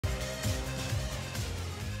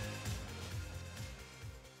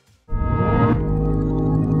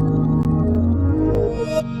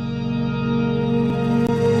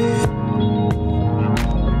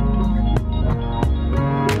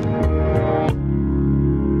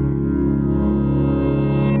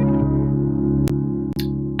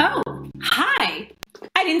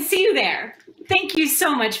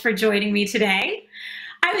so much for joining me today.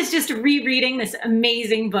 I was just rereading this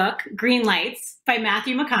amazing book, Greenlights by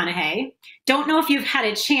Matthew McConaughey. Don't know if you've had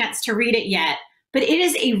a chance to read it yet, but it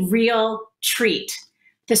is a real treat.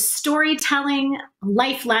 The storytelling,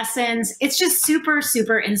 life lessons, it's just super,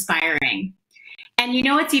 super inspiring. And you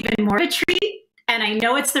know it's even more of a treat, and I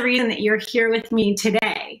know it's the reason that you're here with me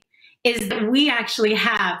today, is that we actually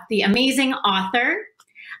have the amazing author,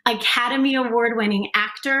 Academy Award-winning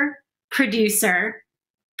actor, producer,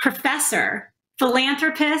 professor,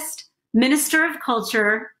 philanthropist, minister of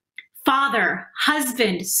culture, father,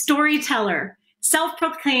 husband, storyteller,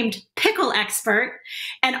 self-proclaimed pickle expert,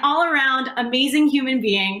 and all-around amazing human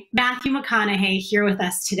being, Matthew McConaughey, here with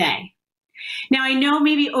us today. Now, I know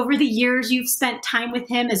maybe over the years you've spent time with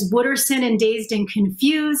him as Wooderson in Dazed and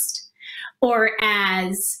Confused, or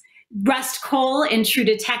as Rust Cole in True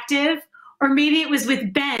Detective, or maybe it was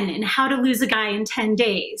with Ben in How to Lose a Guy in 10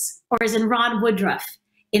 Days, or as in Ron Woodruff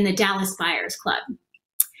in the Dallas Buyers Club.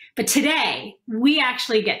 But today, we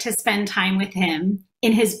actually get to spend time with him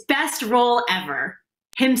in his best role ever,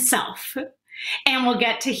 himself. And we'll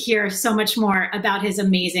get to hear so much more about his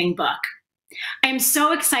amazing book. I'm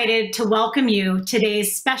so excited to welcome you to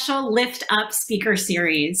today's special Lift Up speaker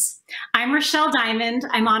series. I'm Rochelle Diamond.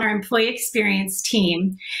 I'm on our employee experience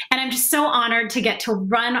team, and I'm just so honored to get to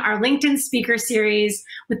run our LinkedIn speaker series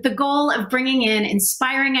with the goal of bringing in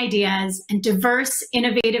inspiring ideas and diverse,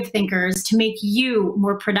 innovative thinkers to make you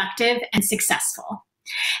more productive and successful.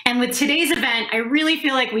 And with today's event, I really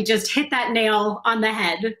feel like we just hit that nail on the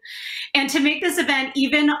head. And to make this event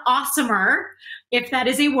even awesomer, if that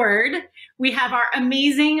is a word, we have our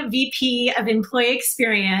amazing VP of Employee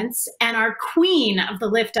Experience and our queen of the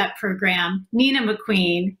LiftUp program, Nina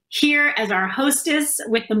McQueen, here as our hostess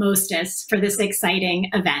with the mostest for this exciting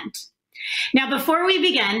event. Now, before we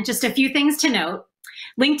begin, just a few things to note.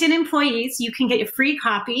 LinkedIn employees, you can get a free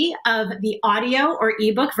copy of the audio or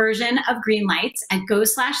ebook version of Greenlights at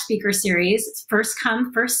go/speaker series. It's first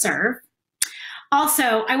come, first serve.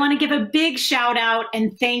 Also, I want to give a big shout out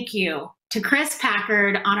and thank you to Chris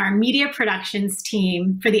Packard on our media productions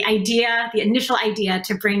team for the initial idea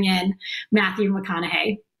to bring in Matthew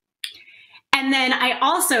McConaughey. And then I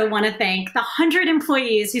also want to thank the 100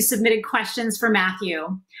 employees who submitted questions for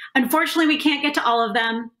Matthew. Unfortunately, we can't get to all of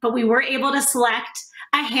them, but we were able to select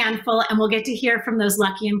a handful, and we'll get to hear from those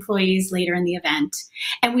lucky employees later in the event.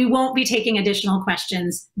 And we won't be taking additional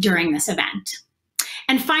questions during this event.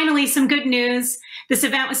 And finally, some good news. This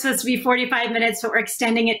event was supposed to be 45 minutes, but we're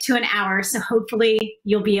extending it to an hour, so hopefully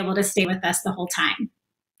you'll be able to stay with us the whole time.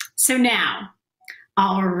 So now,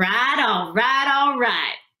 all right.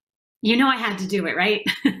 You know I had to do it, right?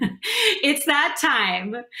 It's that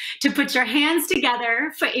time to put your hands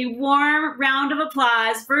together for a warm round of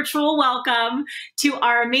applause, virtual welcome to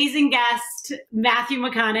our amazing guest, Matthew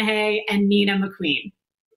McConaughey and Nina McQueen.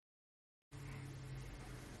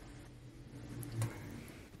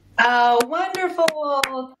 Oh,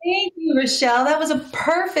 wonderful. Thank you, Rochelle. That was a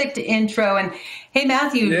perfect intro. And hey,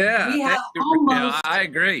 Matthew, yeah, we have almost... I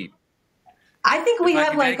agree. I think we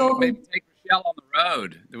have like over... Maybe take Rochelle on the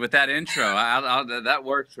road with that intro. That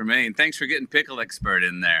works for me. And thanks for getting Pickle Expert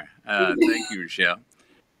in there. Thank you, Rochelle.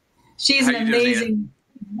 She's an amazing...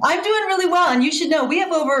 I'm doing really well. And you should know, we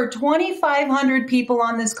have over 2,500 people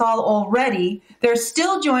on this call already. They're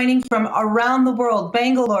still joining from around the world,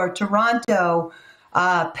 Bangalore, Toronto,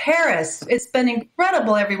 Paris. It's been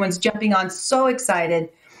incredible. Everyone's jumping on, so excited.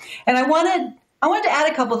 And I wanted to add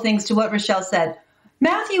a couple things to what Rochelle said.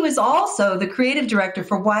 Matthew is also the creative director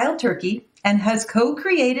for Wild Turkey and has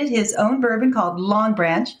co-created his own bourbon called Long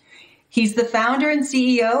Branch. He's the founder and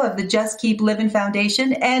CEO of the Just Keep Living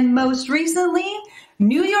Foundation, and most recently,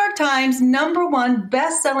 New York Times #1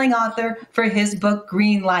 best-selling author for his book,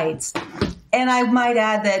 Greenlights. And I might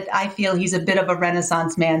add that I feel he's a bit of a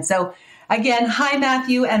Renaissance man. So again, hi,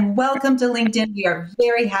 Matthew, and welcome to LinkedIn. We are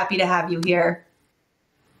very happy to have you here.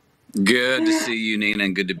 Good to see you, Nina,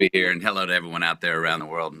 and good to be here. And hello to everyone out there around the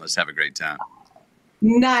world. And let's have a great time.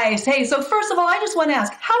 Nice. Hey, so first of all, I just want to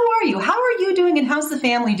ask, how are you? How are you doing, and how's the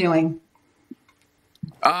family doing?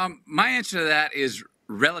 My answer to that is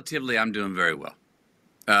relatively, I'm doing very well.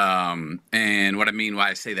 And what I mean, why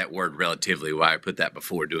I say that word relatively, why I put that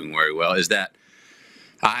before doing very well, is that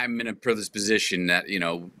I'm in a privileged position that,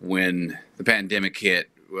 when the pandemic hit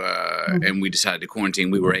and we decided to quarantine,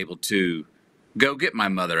 we were able to go get my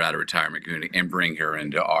mother out of retirement community and bring her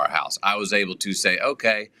into our house. I was able to say,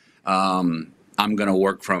 okay, I'm going to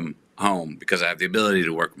work from home because I have the ability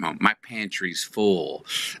to work from home. My pantry's full.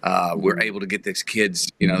 We're able to get these kids,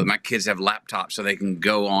 my kids have laptops so they can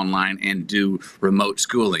go online and do remote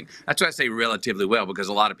schooling. That's why I say relatively well, because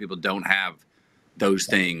a lot of people don't have those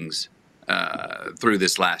things through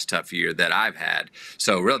this last tough year that I've had.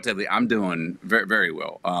 So relatively, I'm doing very, very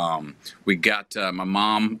well. We got my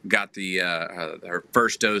mom got the her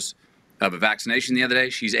first dose of a vaccination the other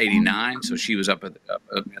day. She's 89, so she was up at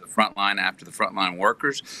the front line after the frontline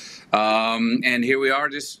workers. And here we are,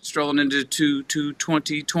 just strolling into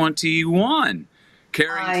 2021,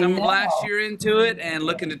 carrying some of last year into it and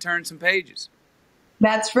looking to turn some pages.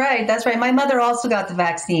 That's right. That's right. My mother also got the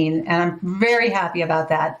vaccine, and I'm very happy about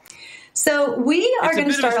that. So we are going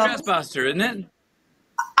to start off. It's a bit of a stress buster, isn't it?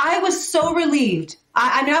 I was so relieved.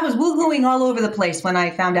 I mean, I was woohooing all over the place when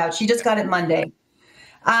I found out. She just got it Monday.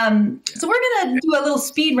 So we're going to do a little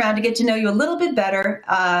speed round to get to know you a little bit better.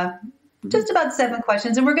 Just about 7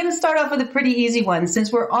 questions. And we're going to start off with a pretty easy one.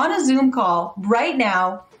 Since we're on a Zoom call right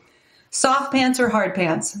now, soft pants or hard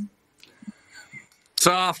pants?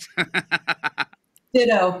 Soft.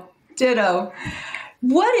 Ditto. Ditto.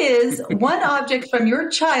 What is one object from your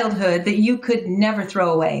childhood that you could never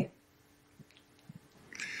throw away?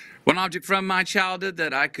 One object from my childhood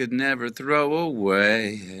that I could never throw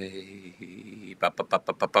away.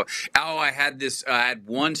 Oh, I had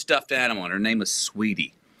one stuffed animal, and her name was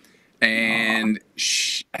Sweetie. And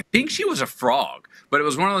I think she was a frog, but it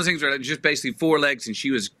was one of those things where it was just basically 4 legs, and she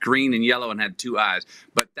was green and yellow and had 2 eyes.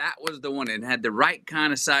 But that was the one. It had the right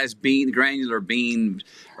kind of size granular beans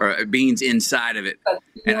inside of it.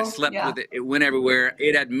 And I slept with it. It went everywhere.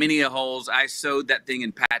 It had many holes. I sewed that thing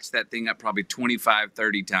and patched that thing up probably 25,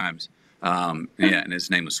 30 times. And its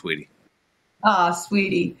name was Sweetie. Ah,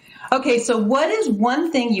 Sweetie. Okay, so what is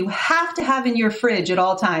one thing you have to have in your fridge at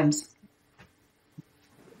all times?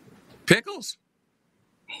 Pickles.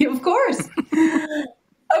 Of course.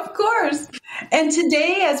 Of course. And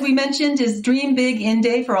today, as we mentioned, is Dream Big In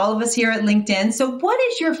Day for all of us here at LinkedIn. So what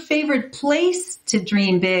is your favorite place to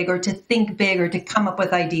dream big or to think big or to come up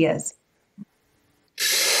with ideas?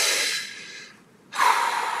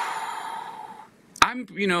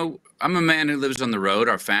 I'm a man who lives on the road.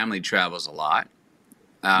 Our family travels a lot.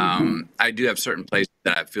 I do have certain places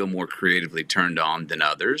that I feel more creatively turned on than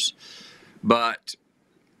others. But,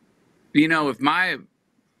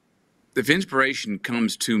 if inspiration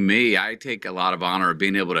comes to me, I take a lot of honor of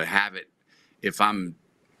being able to have it if I'm,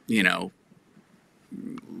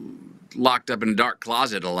 locked up in a dark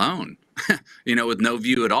closet alone, with no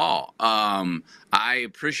view at all. I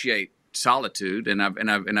appreciate solitude, and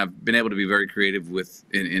I've been able to be very creative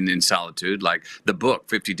in solitude. Like the book,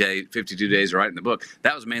 52 Days of Writing the Book.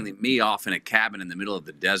 That was mainly me off in a cabin in the middle of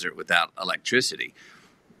the desert without electricity.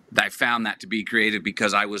 I found that to be creative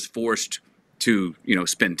because I was forced to,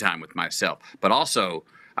 spend time with myself. But also,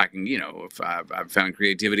 I can, if I've found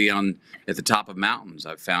creativity at the top of mountains.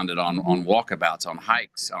 I've found it on walkabouts, on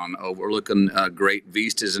hikes, on overlooking great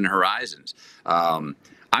vistas and horizons. I'm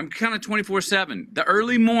kind of 24/7. The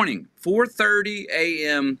early morning, 4:30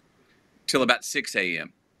 a.m. till about 6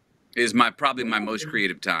 a.m. is probably my most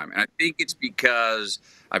creative time. And I think it's because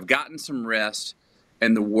I've gotten some rest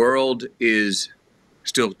and the world is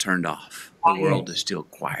still turned off. The world is still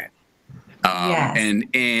quiet. And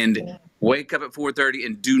wake up at 4:30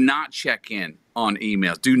 and do not check in on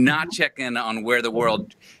emails. Do not check in on where the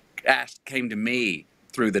world came to me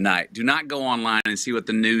through the night. Do not go online and see what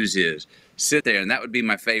the news is. Sit there, and that would be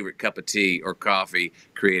my favorite cup of tea or coffee,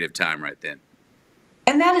 creative time right then.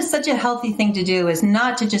 And that is such a healthy thing to do, is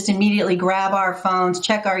not to just immediately grab our phones,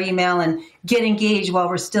 check our email, and get engaged while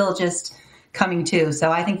we're still just coming to.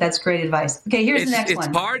 So I think that's great advice. Okay, here's the next one.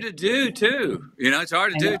 It's hard to do too. It's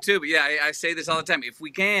hard to do too. But yeah, I say this all the time. If we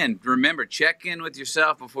can, remember, check in with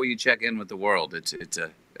yourself before you check in with the world. It's a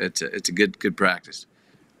good practice.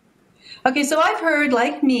 Okay, so I've heard,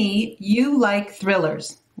 like me, you like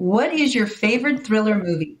thrillers. What is your favorite thriller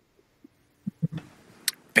movie?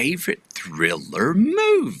 Favorite thriller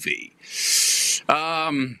movie?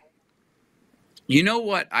 You know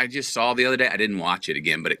what I just saw the other day? I didn't watch it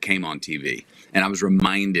again, but it came on TV. And I was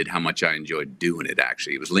reminded how much I enjoyed doing it,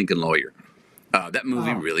 actually. It was Lincoln Lawyer. That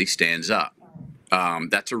movie really stands up.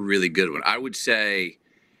 That's a really good one. I would say,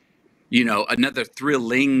 another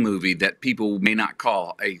thrilling movie that people may not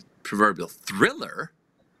call a proverbial thriller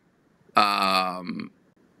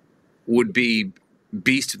would be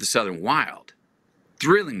Beast of the Southern Wild.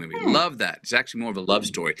 Thrilling movie. Love that. It's actually more of a love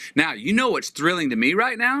story. Now, what's thrilling to me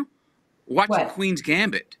right now? Watching Queen's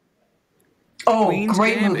Gambit. Oh, Queen's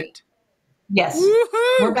great Gambit. movie. Yes.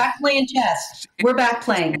 Woo-hoo! We're back playing chess. We're back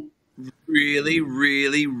playing. Really,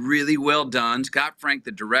 really, really well done. Scott Frank,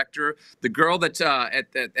 the director. The girl that's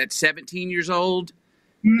at 17 years old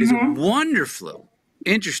is wonderful.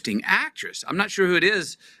 interesting actress. I'm not sure who it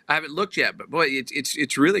is. I haven't looked yet, but boy,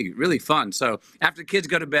 it's really, really fun. So after the kids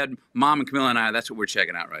go to bed, Mom and Camilla and I, that's what we're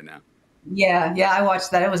checking out right now. Yeah, I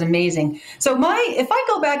watched that. It was amazing. So if I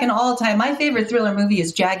go back in all time, my favorite thriller movie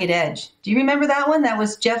is Jagged Edge. Do you remember that one? That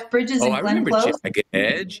was Jeff Bridges and Glenn Close. Jagged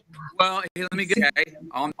Edge. Well, hey, let me go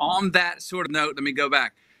on that sort of note. Let me go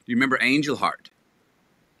back. Do you remember Angel Heart?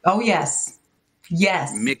 Oh yes.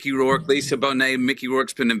 Mickey Rourke, Lisa Bonet. Mickey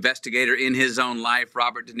Rourke's been an investigator in his own life.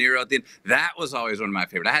 Robert De Niro at the end. That was always one of my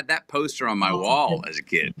favorites. I had that poster on my wall as a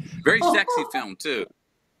kid. Very sexy film too.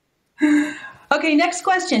 Okay, next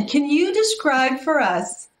question. Can you describe for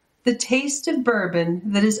us the taste of bourbon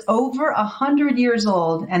that is over 100 years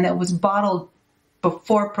old and that was bottled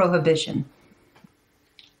before Prohibition?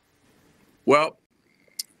 Well,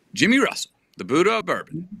 Jimmy Russell, the Buddha of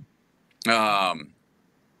bourbon.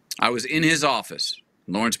 I was in his office,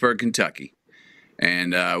 Lawrenceburg, Kentucky,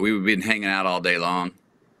 and we've been hanging out all day long,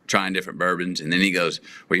 trying different bourbons. And then he goes,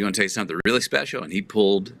 well, you want to taste something really special? And he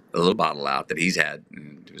pulled a little bottle out that he's had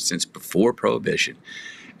since before Prohibition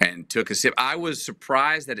and took a sip. I was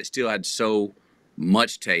surprised that it still had so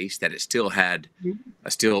much taste, that it still had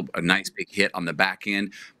a nice big hit on the back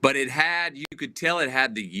end. But you could tell it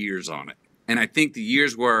had the years on it. And I think the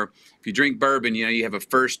years were, if you drink bourbon, you have a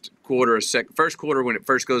first quarter when it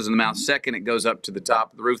first goes in the mouth, second it goes up to the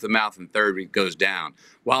top of the roof of the mouth, and third it goes down.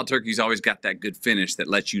 Wild Turkey's always got that good finish that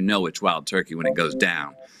lets you know it's Wild Turkey when it goes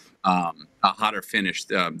down. A hotter finish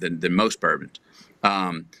than most bourbons.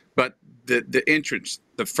 But the entrance,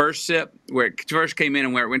 the first sip, where it first came in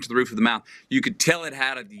and where it went to the roof of the mouth, you could tell it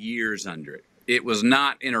had years under it. It was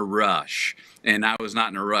not in a rush, and I was not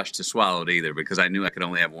in a rush to swallow it either because I knew I could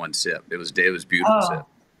only have one sip. It was beautiful sip.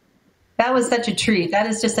 That was such a treat. That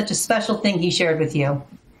is just such a special thing he shared with you.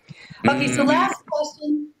 Okay, so last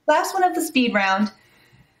question, last one of the speed round.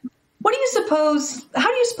 How do you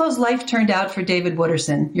suppose life turned out for David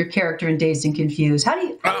Wooderson, your character in Dazed and Confused? How do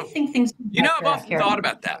you think things I've often thought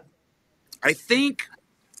about that. I think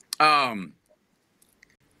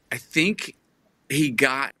he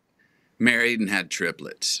got married and had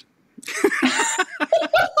triplets.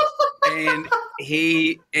 and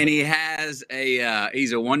he has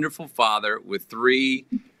he's a wonderful father with 3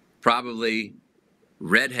 probably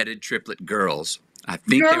redheaded triplet girls. I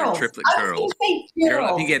think they were triplet girls.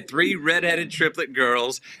 He had 3 redheaded triplet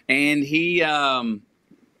girls, and he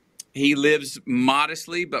lives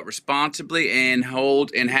modestly but responsibly and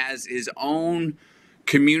has his own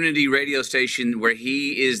community radio station where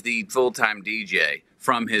he is the full-time DJ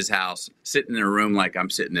from his house, sitting in a room like I'm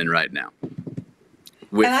sitting in right now.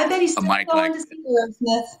 And I bet he's still going to see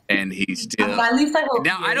Aerosmith. And he's still. At least I hope.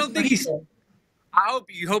 Now I don't think he's.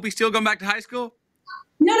 You hope he's still going back to high school.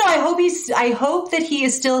 No. I hope that he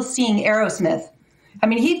is still seeing Aerosmith. I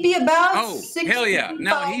mean, he'd be about 60. Hell yeah!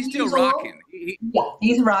 No, he's still rocking.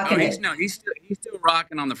 He's rocking it. He's still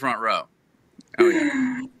rocking on the front row. Oh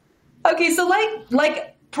yeah. Okay, so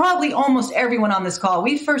like probably almost everyone on this call,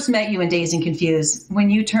 we first met you in Dazed and Confused when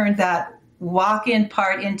you turned that walk-in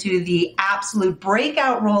part into the absolute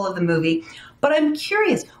breakout role of the movie. But I'm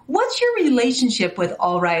curious, what's your relationship with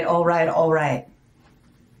All Right, All Right, All Right?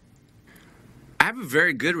 I have a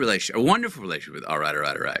very good relationship, a wonderful relationship with All Right, All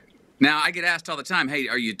Right, All Right. Now, I get asked all the time, hey,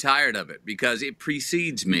 are you tired of it? Because it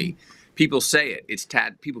precedes me. People say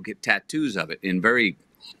it. People get tattoos of it in very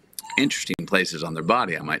interesting places on their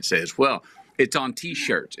body, I might say as well. It's on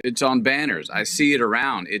T-shirts. It's on banners. I see it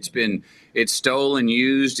around. It's stolen,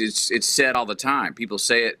 used. It's said all the time. People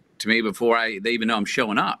say it to me before they even know I'm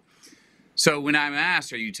showing up. So when I'm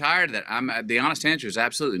asked, are you tired of that? The honest answer is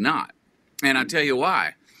absolutely not. And I'll tell you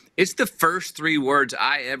why. It's the first 3 words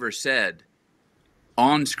I ever said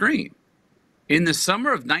on screen. In the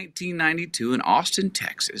summer of 1992 in Austin,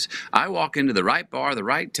 Texas, I walk into the right bar, the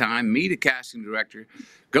right time, meet a casting director,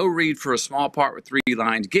 go read for a small part with 3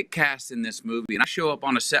 lines, get cast in this movie, and I show up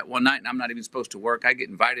on a set one night and I'm not even supposed to work. I get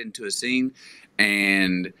invited into a scene,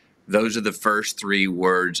 and those are the first 3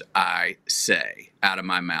 words I say out of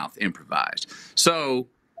my mouth, improvised. So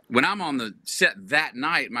when I'm on the set that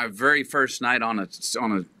night, my very first night on a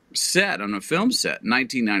film set,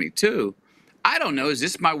 1992, I don't know. Is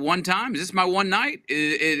this my one time? Is this my one night?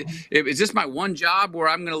 Is this my one job where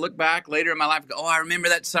I'm going to look back later in my life and go, oh, I remember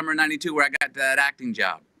that summer in 92 where I got that acting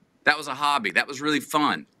job. That was a hobby. That was really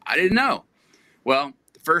fun. I didn't know. Well,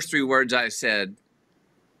 the first 3 words I said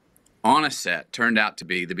on a set turned out to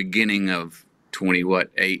be the beginning of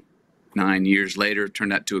 8, 9 years later,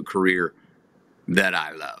 turned out to a career that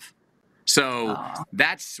I love. So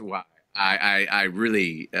that's why I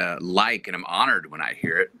really like and I'm honored when I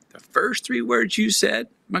hear it. The first 3 words you said,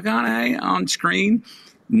 McConaughey, on screen,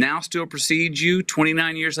 now still precedes you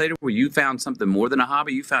 29 years later, where you found something more than a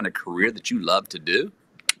hobby? You found a career that you love to do?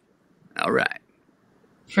 All right.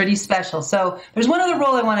 Pretty special. So there's one other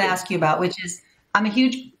role I want to ask you about, which is I'm a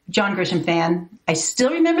huge John Grisham fan. I still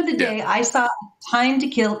remember the day I saw Time to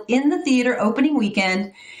Kill in the theater opening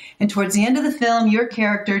weekend. And towards the end of the film, your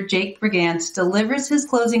character, Jake Brigance, delivers his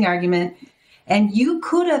closing argument. And you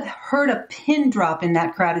could have heard a pin drop in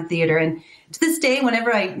that crowded theater. And to this day,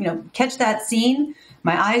 whenever I catch that scene,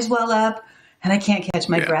 my eyes well up and I can't catch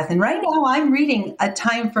my breath. And right now I'm reading A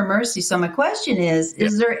Time for Mercy. So my question is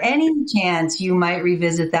there any chance you might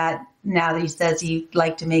revisit that now that he says he'd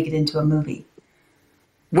like to make it into a movie?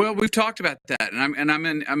 Well, we've talked about that, and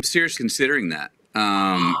I'm seriously considering that.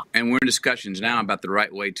 And we're in discussions now about the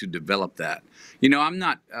right way to develop that. I'm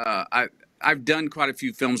not. I've done quite a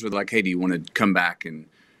few films with, like, hey, do you want to come back and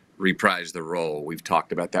reprise the role? We've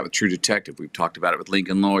talked about that with True Detective. We've talked about it with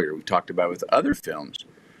Lincoln Lawyer. We've talked about it with other films.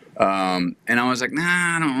 And I was like, nah,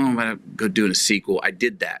 I don't know about go doing a sequel. I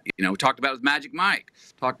did that. We talked about it with Magic Mike.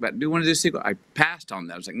 Talked about, do you want to do a sequel? I passed on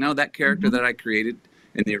that. I was like, no, that character that I created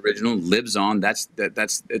in the original lives on.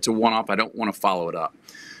 It's a one-off. I don't want to follow it up.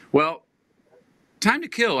 Well, Time to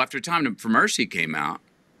Kill, after Time for Mercy came out,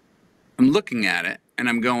 I'm looking at it and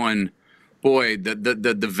I'm going, boy,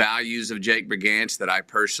 the values of Jake Brigance that I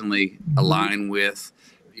personally align with,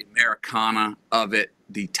 the Americana of it,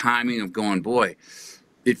 the timing of going, boy,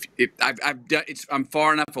 if I'm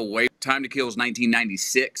far enough away. Time to Kill is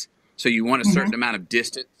 1996, so you want a certain amount of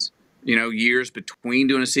distance, years between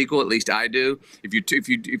doing a sequel. At least I do. If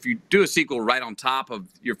you do a sequel right on top of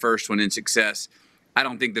your first one in success, I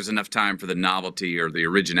don't think there's enough time for the novelty or the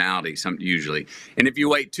originality, usually. And if you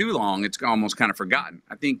wait too long, it's almost kind of forgotten.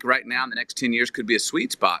 I think right now, in the next 10 years, could be a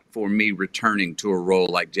sweet spot for me returning to a role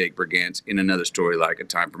like Jake Brigance in another story like A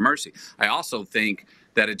Time for Mercy. I also think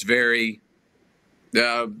that it's very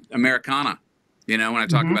Americana, when I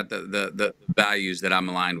talk about the values that I'm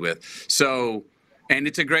aligned with. So, and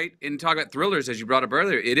it's a great, and talk about thrillers, as you brought up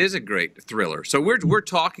earlier, it is a great thriller. So we're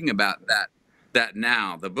talking about that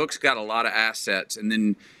now. The book's got a lot of assets, and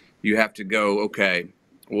then you have to go, okay,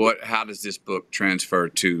 how does this book transfer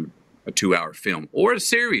to a 2-hour film or a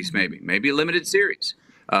series, maybe a limited series?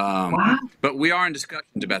 But we are in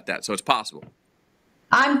discussions about that, so it's possible.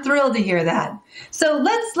 I'm thrilled to hear that. So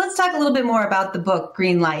let's talk a little bit more about the book,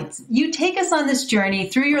 Greenlights. You take us on this journey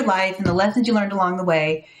through your life and the lessons you learned along the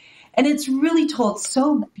way. And it's really told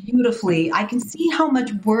so beautifully. I can see how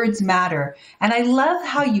much words matter. And I love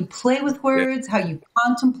how you play with words, how you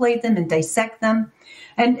contemplate them and dissect them.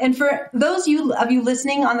 And for those of you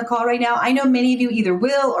listening on the call right now, I know many of you either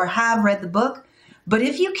will or have read the book. But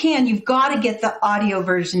if you can, you've got to get the audio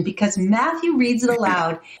version because Matthew reads it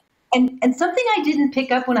aloud. And something I didn't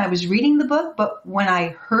pick up when I was reading the book, but when I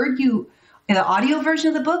heard you in the audio version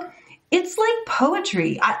of the book, it's like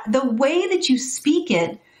poetry. The way that you speak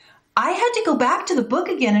it, I had to go back to the book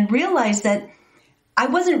again and realize that I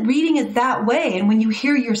wasn't reading it that way. And when you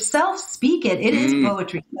hear yourself speak it, it is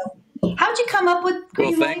poetry. So how'd you come up with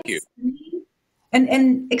Greenlights? Well, thank you.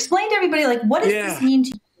 And explain to everybody, what does this mean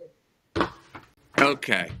to you?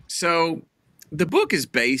 Okay. So the book is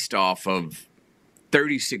based off of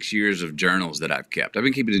 36 years of journals that I've kept. I've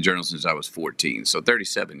been keeping the journals since I was 14, so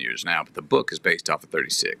 37 years now, but the book is based off of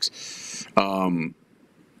 36.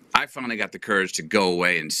 I finally got the courage to go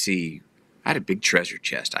away and see. I had a big treasure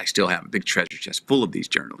chest. I still have a big treasure chest full of these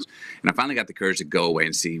journals. And I finally got the courage to go away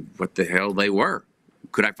and see what the hell they were.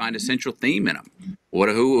 Could I find a central theme in them?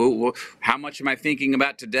 How much am I thinking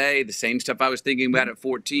about today? The same stuff I was thinking about at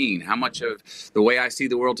 14. How much of the way I see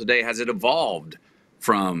the world today has it evolved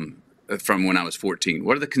from when I was 14?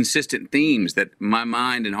 What are the consistent themes that my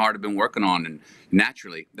mind and heart have been working on and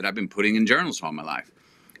naturally that I've been putting in journals all my life?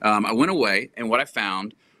 I went away, and what I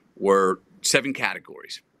found were 7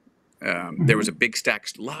 categories. There was a big stack,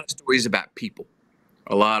 a lot of stories about people,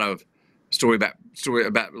 a lot of stories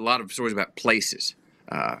about places.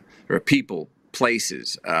 There were people,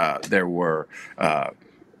 places. There were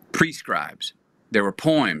prescribes. There were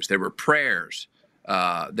poems. There were prayers.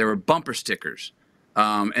 There were bumper stickers.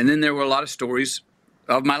 And then there were a lot of stories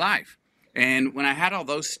of my life. And when I had all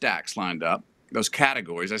those stacks lined up, those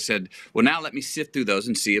categories, I said, well, now let me sift through those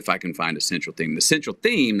and see if I can find a central theme. The central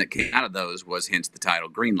theme that came out of those was hence the title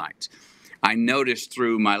Greenlights. I noticed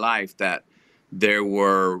through my life that there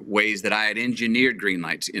were ways that I had engineered green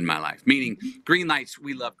lights in my life, meaning green lights,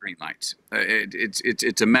 we love green lights.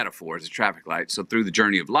 It's a metaphor, it's a traffic light. So through the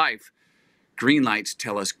journey of life, green lights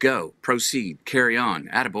tell us go, proceed, carry on,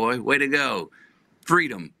 attaboy, way to go.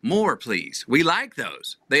 Freedom, more please. We like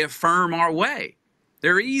those. They affirm our way.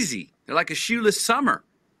 They're easy. They're like a shoeless summer.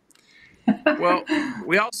 Well,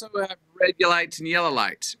 we also have red lights and yellow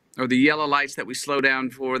lights, or the yellow lights that we slow down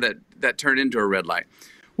for that turn into a red light.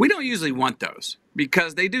 We don't usually want those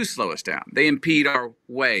because they do slow us down. They impede our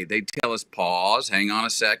way. They tell us pause, hang on a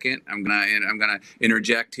second. I'm gonna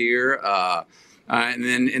interject here, and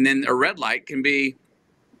then a red light can be,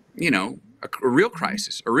 a real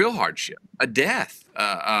crisis, a real hardship, a death,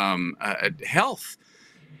 a health.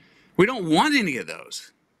 We don't want any of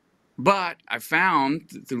those. But I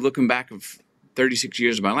found through looking back of 36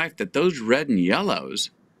 years of my life that those red and yellows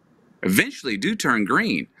eventually do turn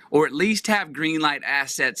green, or at least have green light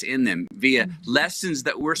assets in them via lessons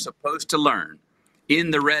that we're supposed to learn in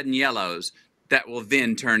the red and yellows that will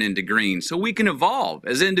then turn into green. So we can evolve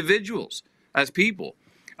as individuals, as people.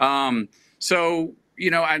 I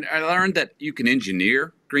learned that you can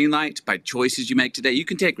engineer green lights by choices you make today. You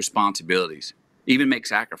can take responsibilities, even make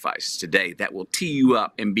sacrifices today that will tee you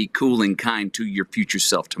up and be cool and kind to your future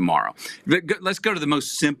self tomorrow. Let's go to the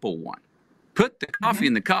most simple one. Put the coffee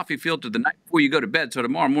in the coffee filter the night before you go to bed, so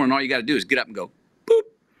tomorrow morning all you got to do is get up and go, boop.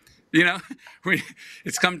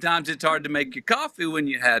 Sometimes it's hard to make your coffee when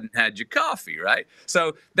you hadn't had your coffee, right?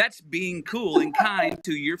 So that's being cool and kind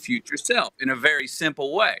to your future self in a very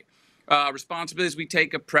simple way. Responsibilities we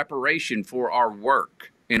take of preparation for our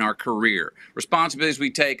work in our career. Responsibilities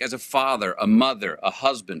we take as a father, a mother, a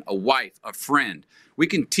husband, a wife, a friend. We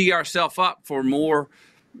can tee ourselves up for more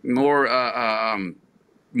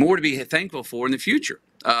to be thankful for in the future.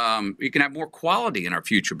 We can have more quality in our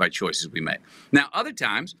future by choices we make. Now, other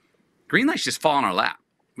times, green lights just fall in our lap.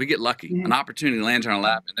 We get lucky. An opportunity lands on our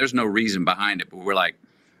lap, and there's no reason behind it, but we're like,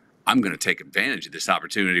 I'm going to take advantage of this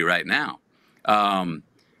opportunity right now.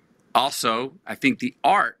 Also, I think the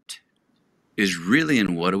art is really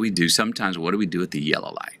in what do we do? Sometimes what do we do at the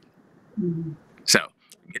yellow light? So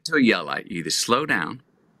get to a yellow light, you either slow down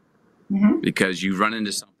because you run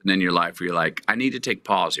into something in your life where you're like, I need to take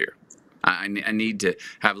pause here. I need to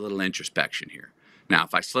have a little introspection here. Now,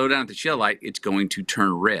 if I slow down at the yellow light, it's going to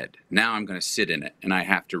turn red. Now I'm going to sit in it, and I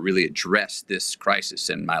have to really address this crisis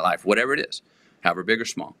in my life, whatever it is, however big or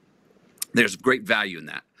small. There's great value in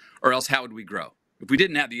that. Or else how would we grow? If we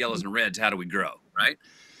didn't have the yellows and reds, how do we grow, right?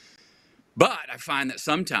 But I find that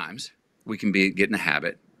sometimes we can get in the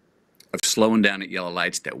habit of slowing down at yellow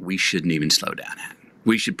lights that we shouldn't even slow down at.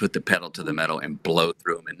 We should put the pedal to the metal and blow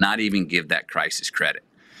through them and not even give that crisis credit.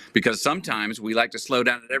 Because sometimes we like to slow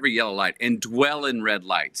down at every yellow light and dwell in red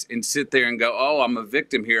lights and sit there and go, oh, I'm a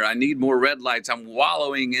victim here. I need more red lights. I'm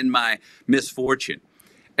wallowing in my misfortune.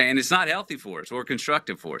 And it's not healthy for us or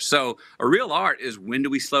constructive for us. So a real art is when do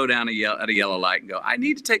we slow down at a yellow light and go, I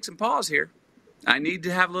need to take some pause here. I need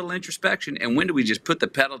to have a little introspection. And when do we just put the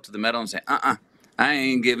pedal to the metal and say, I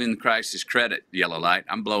ain't giving the crisis credit, yellow light.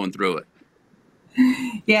 I'm blowing through it.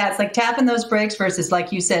 Yeah, it's like tapping those brakes versus,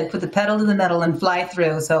 like you said, put the pedal to the metal and fly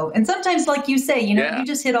through. So, and sometimes, like you say, you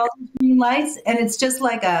just hit all the green lights and it's just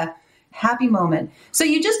like a happy moment. So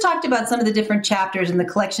you just talked about some of the different chapters in the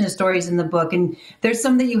collection of stories in the book. And there's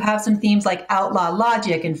some that you have some themes like outlaw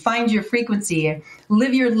logic and find your frequency and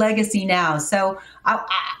live your legacy now. So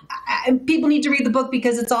people need to read the book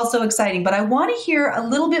because it's also exciting. But I want to hear a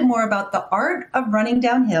little bit more about the art of running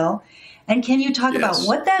downhill. And can you talk about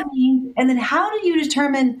what that means? And then how do you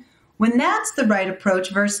determine when that's the right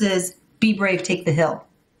approach versus be brave, take the hill?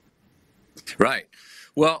 Right.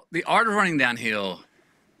 Well, the art of running downhill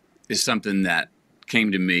is something that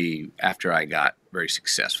came to me after I got very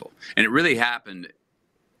successful. And it really happened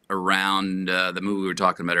around the movie we were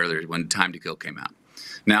talking about earlier when Time to Kill came out.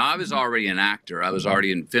 Now, I was already an actor. I was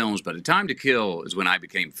already in films, but Time to Kill is when I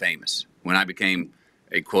became famous, when I became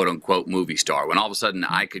a quote-unquote movie star, when all of a sudden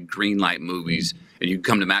I could greenlight movies, and you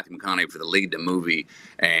come to Matthew McConaughey for the lead in the movie,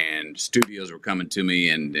 and studios were coming to me,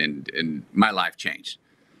 and my life changed.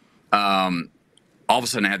 All of a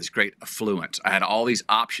sudden I had this great affluence. I had all these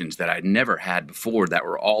options that I'd never had before that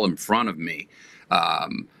were all in front of me.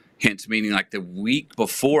 Hence, meaning like the week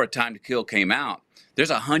before A Time to Kill came out, there's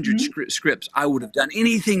 100 scripts I would have done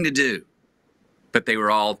anything to do, but they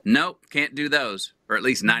were all, nope, can't do those. Or at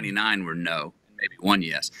least 99 were no. Maybe one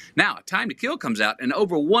yes. Now, A Time to Kill comes out, and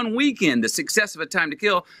over one weekend, the success of A Time to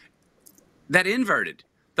Kill, that inverted.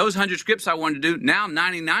 Those 100 scripts I wanted to do, now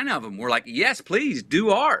 99 of them were like, yes, please, do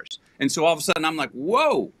ours. And so all of a sudden, I'm like,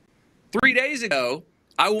 whoa, 3 days ago,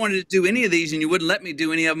 I wanted to do any of these, and you wouldn't let me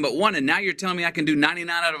do any of them but one, and now you're telling me I can do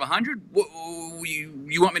 99 out of 100?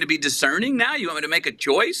 You want me to be discerning now? You want me to make a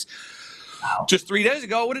choice? Wow. Just 3 days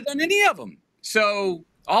ago, I would have done any of them. So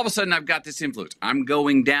all of a sudden, I've got this influence. I'm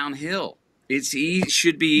going downhill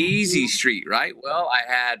should be easy street, right? Well,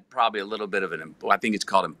 I had probably a little bit of I think it's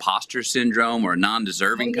called imposter syndrome or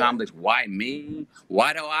non-deserving complex. Why me?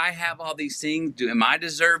 Why do I have all these things? Am I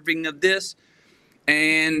deserving of this?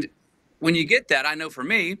 And when you get that, I know for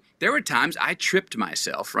me, there were times I tripped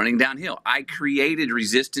myself running downhill. I created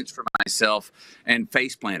resistance for myself and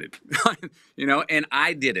face planted, and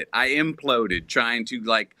I did it. I imploded trying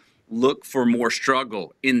to look for more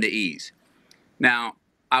struggle in the ease. Now,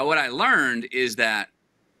 what I learned is that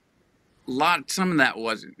some of that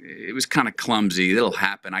was kind of clumsy. It'll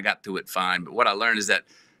happen. I got through it fine. But what I learned is that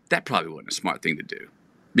probably wasn't a smart thing to do,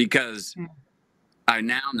 because I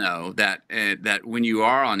now know that when you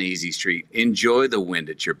are on easy street, enjoy the wind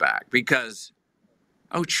at your back, because,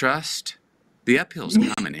 trust, the uphill's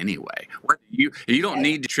coming anyway. You don't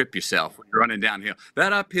need to trip yourself when you're running downhill.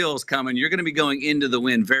 That uphill's coming. You're going to be going into the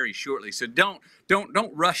wind very shortly. So don't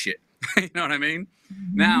rush it. You know what I mean?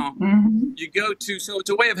 Now, you go to, so it's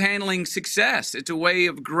a way of handling success. It's a way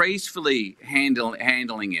of gracefully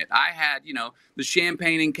handling it. I had, the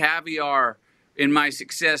champagne and caviar in my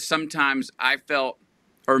success. Sometimes I felt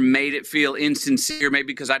or made it feel insincere, maybe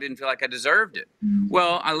because I didn't feel like I deserved it.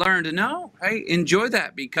 Well, I learned to know, hey, enjoy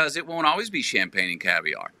that, because it won't always be champagne and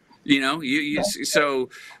caviar. So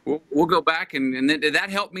we'll go back, and that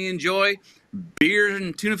helped me enjoy beer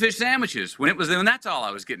and tuna fish sandwiches when that's all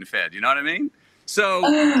I was getting fed. You know what I mean? So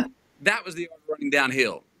that was the art of running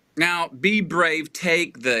downhill. Now, be brave,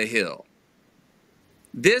 take the hill.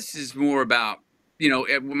 This is more about,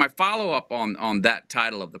 my follow-up on that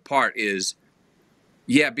title of the part is,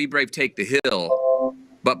 be brave, take the hill.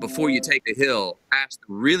 But before you take the hill, ask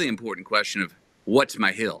the really important question of, what's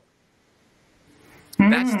my hill?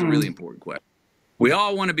 That's the really important question. We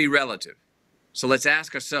all want to be relative. So let's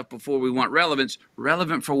ask ourselves, before we want relevance,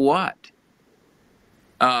 relevant for what?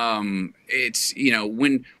 It's,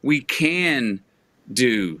 when we can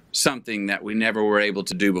do something that we never were able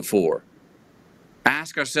to do before,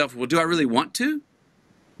 ask ourselves, well, do I really want to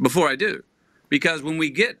before I do? Because when we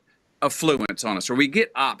get affluence on us, or we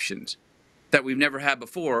get options that we've never had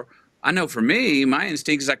before, I know for me, my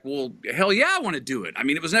instinct is like, well, hell yeah, I want to do it. I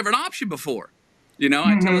mean, it was never an option before.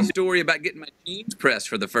 I tell a story about getting my jeans pressed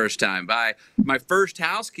for the first time by my first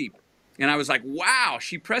housekeeper. And I was like, wow,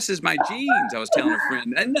 she presses my jeans. I was telling a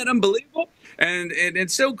friend, isn't that unbelievable? And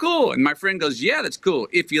it's so cool. And my friend goes, yeah, that's cool,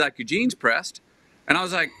 if you like your jeans pressed. And I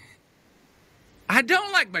was like, I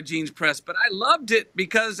don't like my jeans pressed, but I loved it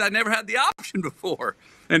because I never had the option before.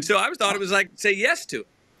 And so I thought it was like, say yes to it.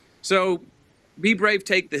 So be brave,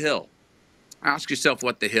 take the hill. Ask yourself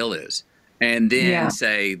what the hill is. And then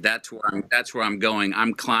say, that's where I'm going.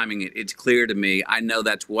 I'm climbing it. It's clear to me. I know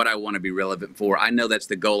that's what I want to be relevant for. I know that's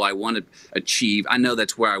the goal I want to achieve. I know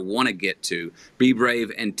that's where I want to get to. Be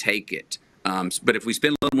brave and take it. But if we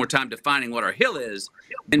spend a little more time defining what our hill is,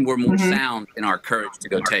 then we're more sound in our courage to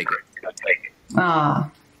go take it.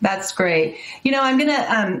 That's great. I'm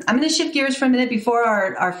gonna shift gears for a minute before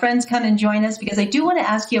our friends come and join us, because I do want to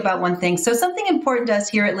ask you about one thing. So something important to us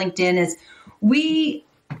here at LinkedIn is we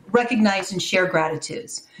recognize and share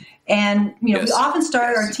gratitudes. And, we often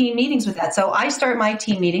start our team meetings with that. So I start my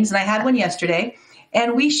team meetings, and I had one yesterday,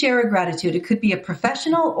 and we share a gratitude. It could be a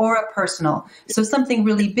professional or a personal. So something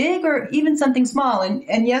really big or even something small.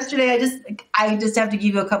 And yesterday, I just have to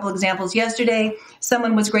give you a couple examples. Yesterday,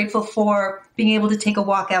 someone was grateful for being able to take a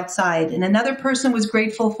walk outside, and another person was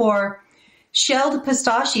grateful for shelled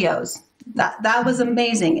pistachios. That was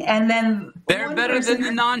amazing. And then they're better than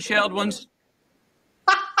the non-shelled ones.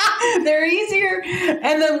 They're easier.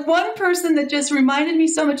 And the one person that just reminded me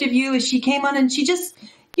so much of you is she came on and she just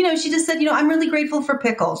said, I'm really grateful for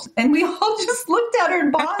pickles. And we all just looked at her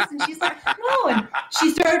and paused, and she's like, no. And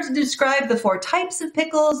she started to describe the 4 types of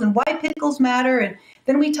pickles and why pickles matter. And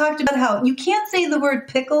then we talked about how you can't say the word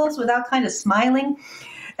pickles without kind of smiling.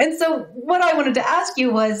 And so what I wanted to ask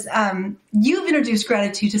you was, you've introduced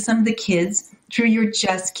gratitude to some of the kids through your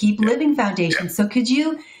Just Keep Living Foundation. So could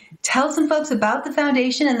you tell some folks about the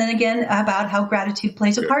foundation, and then again about how gratitude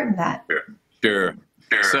plays a part in that? Sure.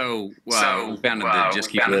 So we founded the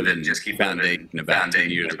Just Keep Living Foundation about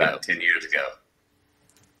 10 years ago.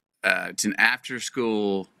 It's an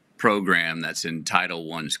after-school program that's in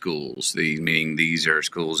Title I schools, meaning these are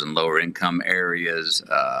schools in lower income areas.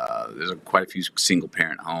 There's quite a few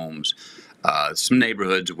single-parent homes, some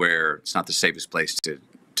neighborhoods where it's not the safest place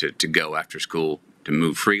to go after school, to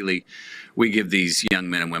move freely. We give these young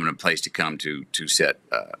men and women a place to come to set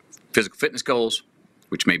physical fitness goals,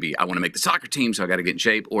 which may be, I want to make the soccer team, so I got to get in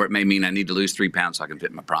shape, or it may mean I need to lose 3 pounds so I can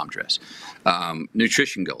fit in my prom dress.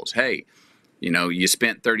 Nutrition goals. Hey, You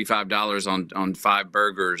spent $35 on 5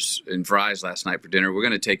 burgers and fries last night for dinner. We're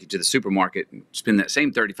going to take you to the supermarket and spend that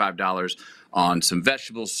same $35 on some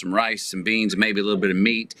vegetables, some rice, some beans, and maybe a little bit of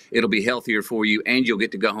meat. It'll be healthier for you, and you'll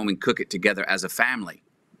get to go home and cook it together as a family.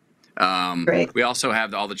 Great. We also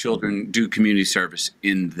have all the children do community service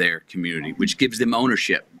in their community, which gives them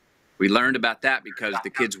ownership. We learned about that because the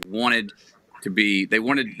kids wanted to be, they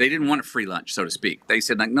didn't want a free lunch, so to speak. They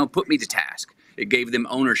said, like, no, put me to task. It gave them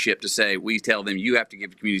ownership to say, we tell them you have to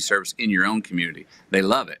give community service in your own community. They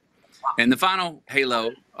love it. And the final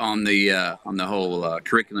halo on the whole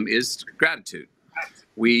curriculum is gratitude.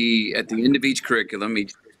 We, at the end of each curriculum,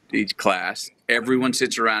 each class, everyone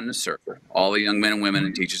sits around in a circle, all the young men and women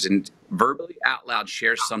and teachers, and verbally out loud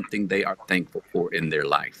share something they are thankful for in their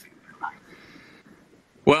life.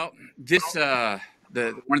 Well, this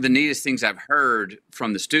one of the neatest things I've heard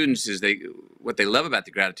from the students is what they love about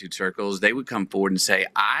the gratitude circles. They would come forward and say,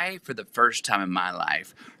 I, for the first time in my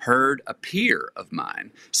life, heard a peer of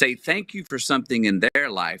mine say thank you for something in their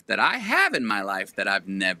life that I have in my life that I've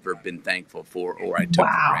never been thankful for or I took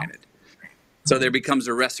for granted. So there becomes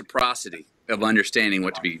a reciprocity of understanding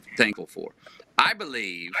what to be thankful for. I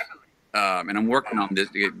believe, and I'm working on this,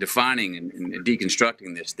 defining and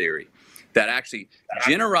deconstructing this theory, that actually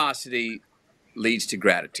generosity leads to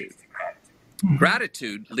gratitude.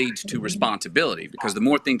 Gratitude leads to responsibility, because the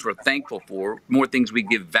more things we're thankful for, more things we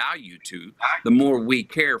give value to, the more we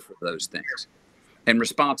care for those things. And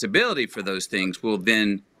responsibility for those things will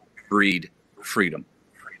then breed freedom.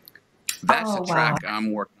 That's the track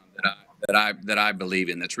I'm working on that I believe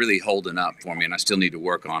in, that's really holding up for me, and I still need to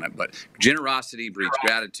work on it. But generosity breeds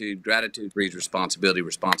gratitude, gratitude breeds responsibility,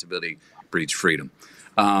 responsibility breeds freedom.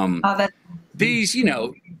 These,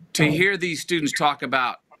 to hear these students talk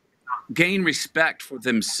about gain respect for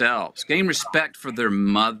themselves, gain respect for their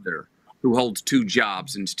mother who holds 2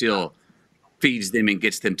 jobs and still feeds them and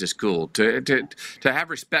gets them to school, to have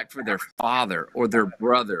respect for their father or their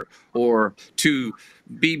brother, or to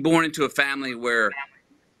be born into a family where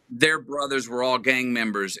their brothers were all gang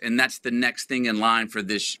members and that's the next thing in line for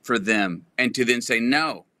them, and to then say,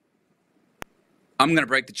 no, I'm going to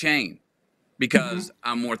break the chain because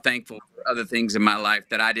I'm more thankful for other things in my life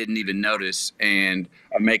that I didn't even notice and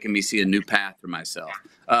are making me see a new path for myself.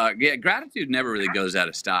 Gratitude never really goes out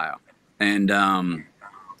of style, and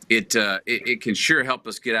it can sure help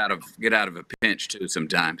us get out of a pinch too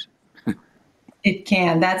sometimes. It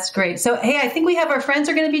can. That's great. So, hey, I think we have our friends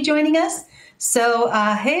are going to be joining us. So,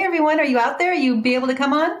 hey, everyone, are you out there? You be able to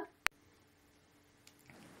come on?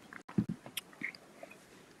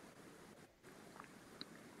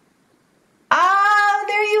 Ah,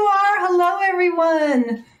 there you are. Hello,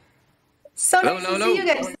 everyone. So nice to see you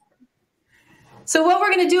guys. So what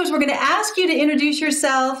we're going to do is we're going to ask you to introduce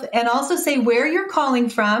yourself and also say where you're calling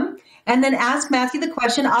from, and then ask Matthew the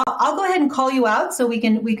question. I'll go ahead and call you out so we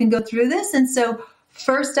can go through this. And so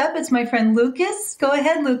first up, it's my friend Lucas. Go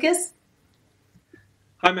ahead, Lucas.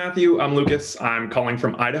 Hi, Matthew. I'm Lucas. I'm calling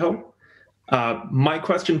from Idaho. My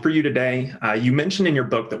question for you today, you mentioned in your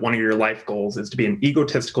book that one of your life goals is to be an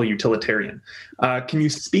egotistical utilitarian. Can you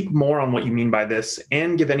speak more on what you mean by this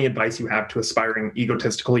and give any advice you have to aspiring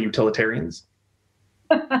egotistical utilitarians?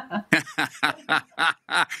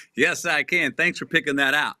 Yes, I can. Thanks for picking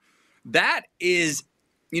that out. That is,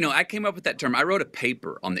 I came up with that term. I wrote a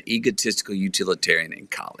paper on the egotistical utilitarian in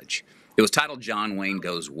college. It was titled John Wayne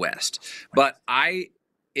Goes West. But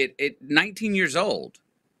at 19 years old,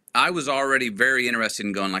 I was already very interested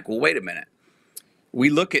in going like, well, wait a minute. We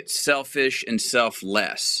look at selfish and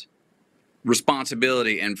selfless,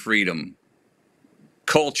 responsibility and freedom,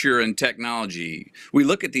 culture and technology. We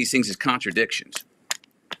look at these things as contradictions.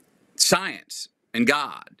 Science and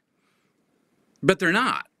God. But they're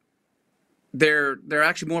not. They're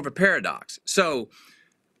actually more of a paradox. So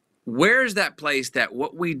where's that place that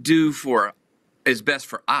what we do for is best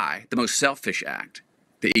for I, the most selfish act,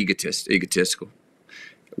 the egotistical?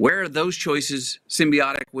 Where are those choices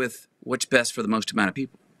symbiotic with what's best for the most amount of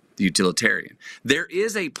people, the utilitarian? There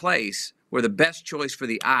is a place where the best choice for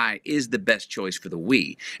the I is the best choice for the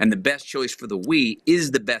we, and the best choice for the we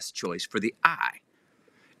is the best choice for the I.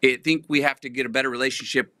 I think we have to get a better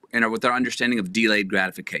relationship with our understanding of delayed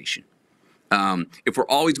gratification. If we're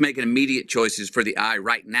always making immediate choices for the I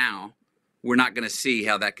right now, we're not going to see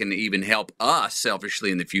how that can even help us selfishly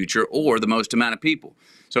in the future or the most amount of people.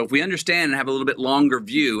 So if we understand and have a little bit longer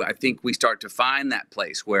view, I think we start to find that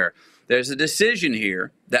place where there's a decision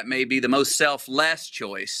here that may be the most selfless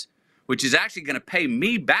choice, which is actually going to pay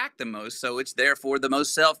me back the most, so it's therefore the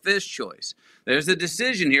most selfish choice. There's a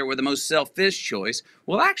decision here where the most selfish choice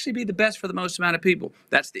will actually be the best for the most amount of people.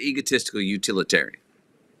 That's the egotistical utilitarian.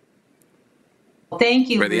 Thank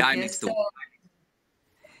you, Where the eye Lucas. meets the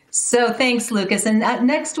So thanks, Lucas. And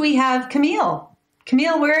next we have Camille.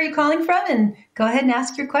 Camille, where are you calling from? And go ahead and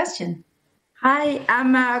ask your question. Hi,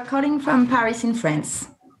 I'm calling from Paris in France.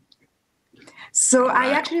 So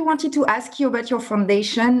I actually wanted to ask you about your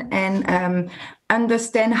foundation and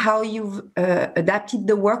understand how you've adapted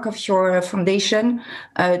the work of your foundation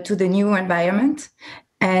to the new environment.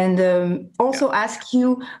 And also ask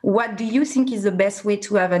you, what do you think is the best way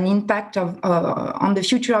to have an impact on the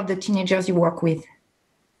future of the teenagers you work with?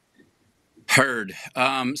 Heard.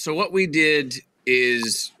 So what we did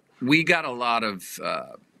is we got a lot of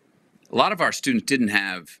our students didn't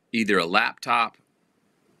have either a laptop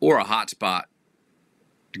or a hotspot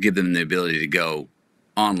to give them the ability to go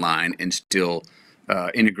online and still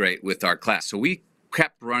integrate with our class. So we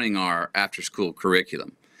kept running our after-school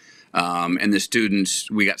curriculum. And the students,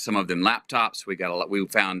 we got some of them laptops. We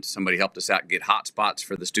found somebody helped us out get hotspots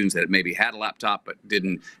for the students that maybe had a laptop but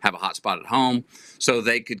didn't have a hotspot at home, so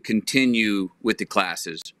they could continue with the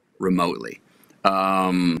classes remotely.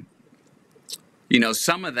 Some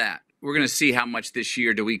of that, we're going to see how much this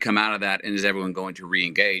year do we come out of that, and is everyone going to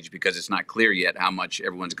re-engage, because it's not clear yet how much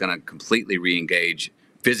everyone's going to completely re-engage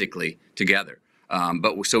physically together.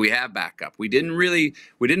 So we have backup. We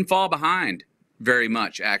didn't fall behind very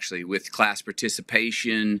much, actually, with class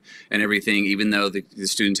participation and everything, even though the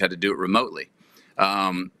students had to do it remotely.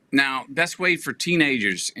 Now, best way for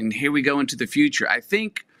teenagers, and here we go into the future, I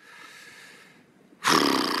think,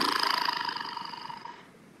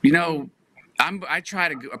 I try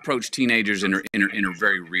to approach teenagers in a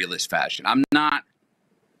very realist fashion. I'm not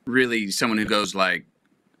really someone who goes like,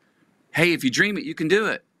 hey, if you dream it, you can do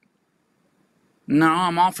it. No,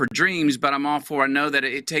 I'm all for dreams, but I know that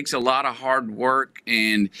it takes a lot of hard work.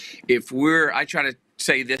 And I try to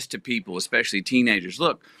say this to people, especially teenagers,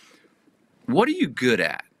 look, what are you good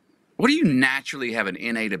at? What do you naturally have an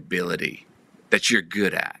innate ability that you're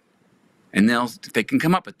good at? And if they can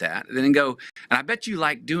come up with that, then go, and I bet you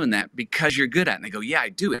like doing that because you're good at it. And they go, yeah, I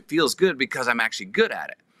do. It feels good because I'm actually good at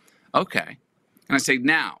it. Okay. And I say,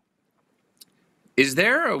 now, is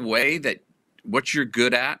there a way that what you're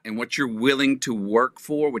good at and what you're willing to work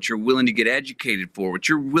for, what you're willing to get educated for, what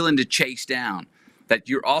you're willing to chase down, that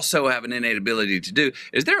you also have an innate ability to do,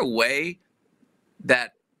 is there a way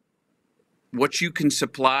that what you can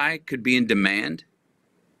supply could be in demand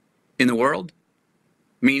in the world?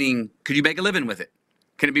 Meaning, could you make a living with it?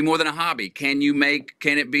 Can it be more than a hobby? Can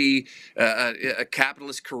it be a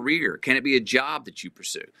capitalist career? Can it be a job that you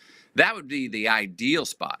pursue? That would be the ideal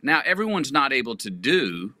spot. Now, everyone's not able to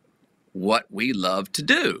do what we love to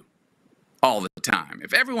do all the time.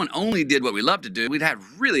 If everyone only did what we love to do, we'd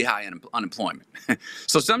have really high unemployment.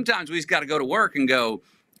 So sometimes we just got to go to work and go,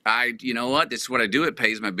 you know what, this is what I do. It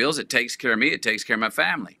pays my bills. It takes care of me. It takes care of my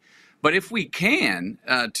family. But if we can,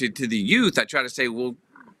 to the youth, I try to say, well,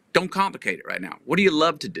 don't complicate it right now. What do you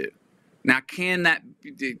love to do? Now,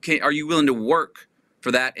 are you willing to work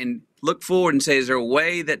for that and look forward and say, is there a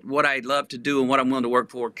way that what I love to do and what I'm willing to work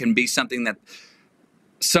for can be something that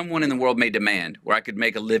someone in the world may demand, where I could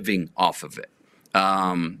make a living off of it?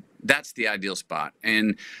 That's the ideal spot.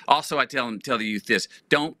 And also I tell the youth this,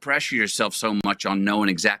 don't pressure yourself so much on knowing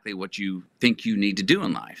exactly what you think you need to do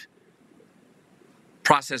in life.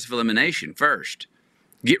 Process of elimination first.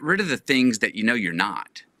 Get rid of the things that you know you're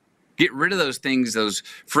not. Get rid of those things, those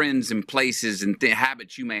friends and places and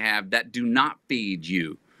habits you may have that do not feed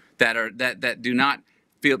you, that do not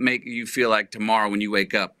make you feel like tomorrow when you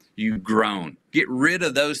wake up, you've grown. Get rid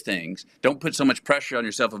of those things. Don't put so much pressure on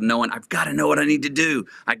yourself of knowing, I've got to know what I need to do.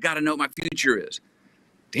 I got to know what my future is.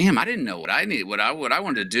 Damn, I didn't know what I needed, what I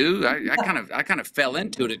wanted to do. I kind of fell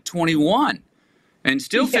into it at 21 and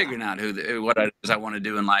still figuring out what it is I want to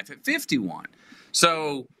do in life at 51.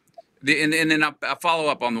 So, and then I'll follow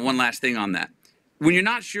up on the one last thing on that. When you're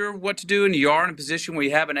not sure what to do and you are in a position where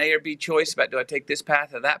you have an A or B choice about, do I take this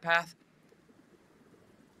path or that path?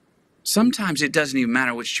 Sometimes it doesn't even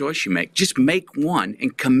matter which choice you make. Just make one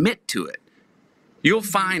and commit to it. You'll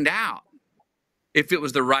find out if it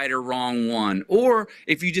was the right or wrong one. Or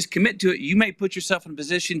if you just commit to it, you may put yourself in a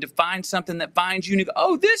position to find something that finds you and you go,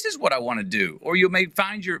 oh, this is what I want to do. Or you may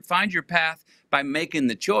find your path by making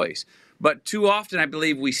the choice. But too often, I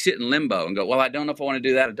believe we sit in limbo and go, well, I don't know if I want to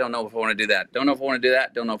do that. I don't know if I want to do that. Don't know if I want to do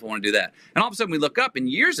that. Don't know if I want to do that. And all of a sudden we look up and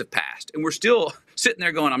years have passed and we're still sitting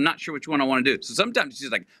there going, I'm not sure which one I want to do. So sometimes it's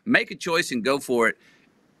just like, make a choice and go for it.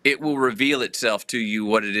 It will reveal itself to you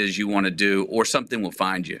what it is you want to do, or something will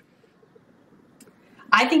find you.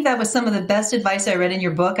 I think that was some of the best advice I read in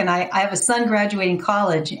your book. And I have a son graduating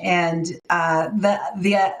college, and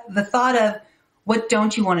the thought of, what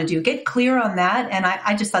don't you want to do? Get clear on that. And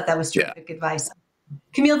I just thought that was terrific advice.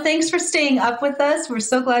 Camille, thanks for staying up with us. We're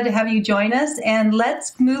so glad to have you join us. And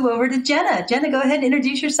let's move over to Jenna. Jenna, go ahead and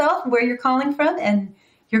introduce yourself, where you're calling from, and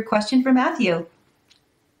your question for Matthew.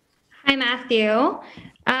 Hi, Matthew.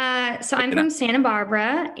 So I'm from Santa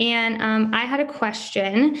Barbara, and I had a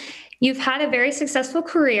question. You've had a very successful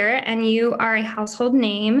career, and you are a household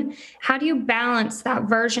name. How do you balance that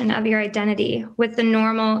version of your identity with the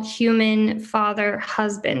normal human father,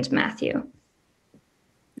 husband, Matthew?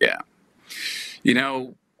 Yeah.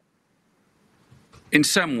 In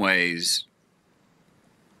some ways,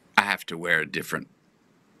 I have to wear a different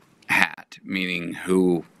hat, meaning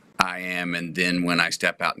who I am, and then when I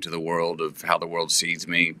step out into the world of how the world sees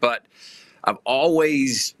me. But I've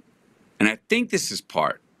always, and I think this is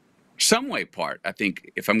part, I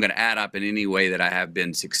think if I'm going to add up in any way that I have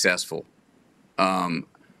been successful, and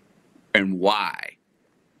why,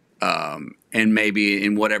 and maybe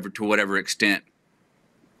to whatever extent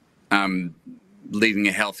I'm leading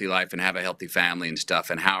a healthy life and have a healthy family and stuff,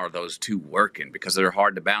 and how are those two working, because they're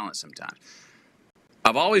hard to balance sometimes.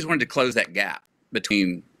 I've always wanted to close that gap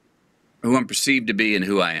between who I'm perceived to be and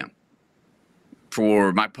who I am,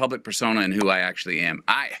 for my public persona and who I actually am.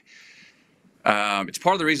 It's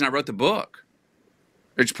part of the reason I wrote the book.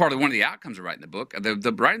 It's part of one of the outcomes of writing the book.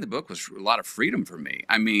 The writing the book was a lot of freedom for me.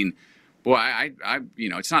 I mean, boy,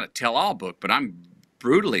 it's not a tell-all book, but I'm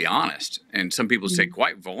brutally honest, and some people say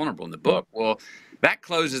quite vulnerable in the book. Well, that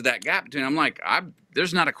closes that gap between. I'm like,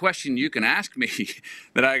 there's not a question you can ask me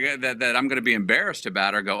that I'm going to be embarrassed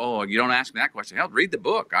about, or go, oh, you don't ask me that question. Hell, read the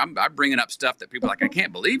book. I'm bringing up stuff that people are like, I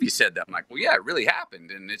can't believe you said that. I'm like, well, yeah, it really happened,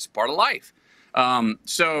 and it's part of life.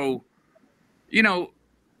 So,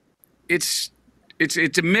 it's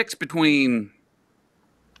a mix between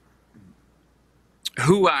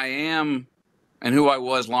who I am and who I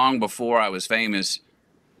was long before I was famous.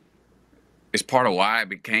 Is part of why I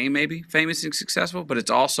became maybe famous and successful, but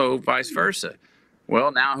it's also vice versa.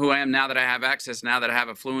 Well, now who I am, now that I have access, now that I have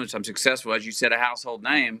influence, I'm successful, as you said, a household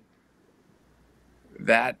name.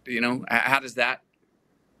 That, how does that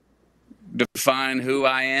define who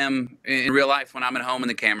I am in real life when I'm at home and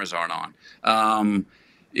the cameras aren't on?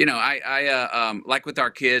 Like with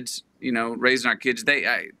our kids, raising our kids,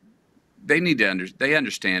 they need to they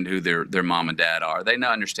understand who their mom and dad are. They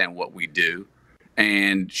understand what we do,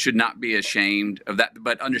 and should not be ashamed of that,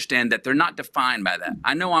 but understand that they're not defined by that.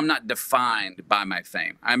 I know I'm not defined by my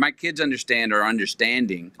fame. My kids understand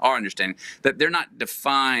that they're not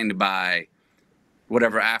defined by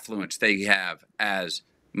whatever affluence they have as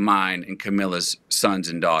mine and Camilla's sons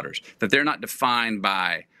and daughters, that they're not defined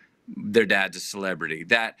by their dad's a celebrity,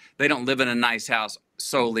 that they don't live in a nice house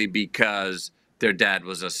solely because their dad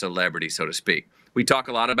was a celebrity, so to speak. We talk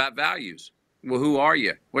a lot about values. Well, who are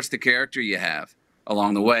you? What's the character you have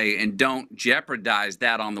along the way? And don't jeopardize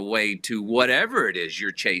that on the way to whatever it is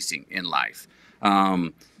you're chasing in life.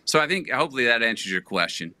 So I think hopefully that answers your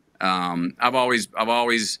question. I've always, I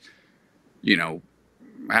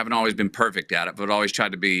haven't always been perfect at it, but always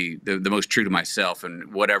tried to be the most true to myself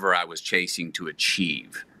and whatever I was chasing to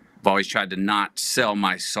achieve. I've always tried to not sell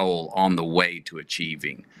my soul on the way to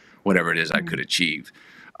achieving whatever it is I could achieve.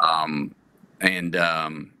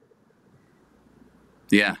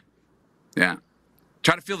 Yeah.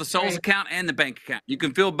 Try to fill the soul's account and the bank account. You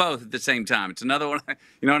can fill both at the same time. It's another one.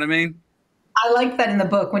 You know what I mean? I liked that in the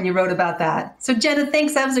book when you wrote about that. So Jenna,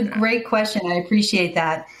 thanks. That was a great question. I appreciate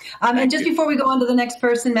that. And just before we go on to the next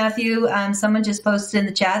person, Matthew, someone just posted in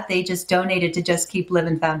the chat. They just donated to Just Keep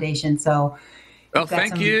Living Foundation. So,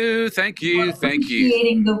 thank you.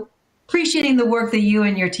 Appreciating the work that you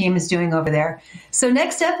and your team is doing over there. So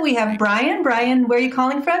next up, we have Brian. Brian, where are you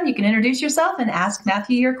calling from? You can introduce yourself and ask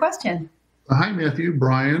Matthew your question. Hi, Matthew.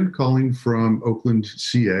 Brian, calling from Oakland,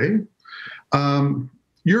 CA.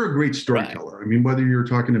 You're a great storyteller. Right. I mean, whether you're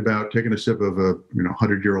talking about taking a sip of a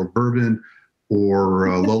 100-year-old bourbon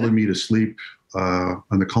or lulling me to sleep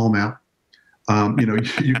on the Calm app,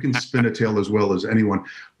 you can spin a tale as well as anyone.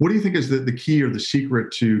 What do you think is the key or the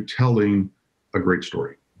secret to telling a great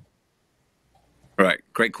story? Right.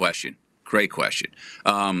 Great question.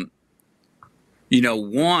 One,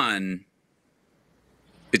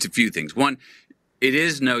 it's a few things. One, it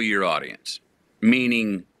is know your audience,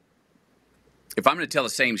 meaning if I'm going to tell the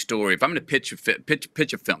same story, if I'm going to pitch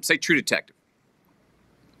a film, say True Detective,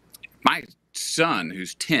 my son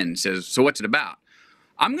who's 10 says, so what's it about?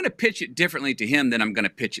 I'm going to pitch it differently to him than I'm going to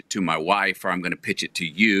pitch it to my wife, or I'm going to pitch it to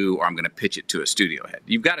you, or I'm going to pitch it to a studio head.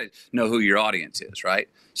 You've got to know who your audience is, right?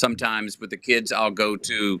 Sometimes with the kids, I'll go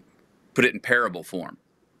to put it in parable form,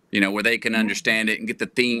 where they can understand it and get the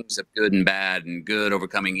themes of good and bad and good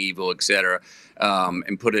overcoming evil, et cetera,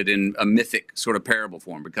 and put it in a mythic sort of parable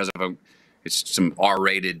form. Because it's some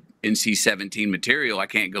R-rated NC-17 material. I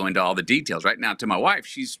can't go into all the details right now. To my wife,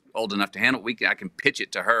 she's old enough to handle it. I can pitch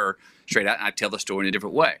it to her straight out, and I tell the story in a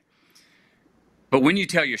different way. But when you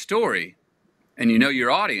tell your story and you know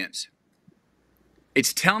your audience,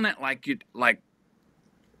 it's telling it like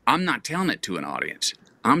I'm not telling it to an audience.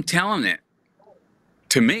 I'm telling it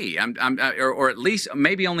to me. Or at least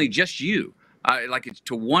maybe only just you. Like it's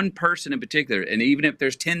to one person in particular, and even if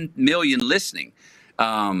there's 10 million listening,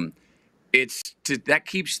 that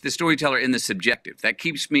keeps the storyteller in the subjective. That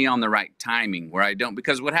keeps me on the right timing where I don't,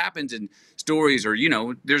 because what happens in stories, or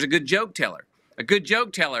there's a good joke teller. A good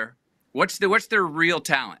joke teller, what's their real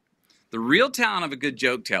talent? The real talent of a good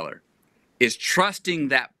joke teller is trusting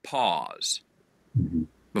that pause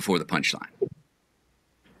before the punchline.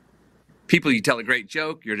 People, you tell a great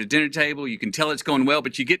joke, you're at a dinner table, you can tell it's going well,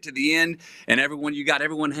 but you get to the end and you got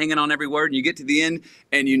everyone hanging on every word, and you get to the end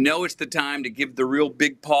and you know it's the time to give the real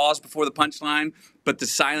big pause before the punchline, but the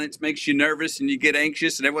silence makes you nervous and you get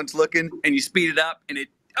anxious and everyone's looking and you speed it up and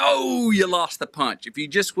you lost the punch. If you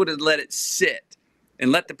just would have let it sit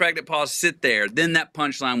and let the pregnant pause sit there, then that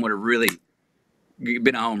punchline would have really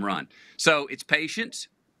been a home run. So it's patience.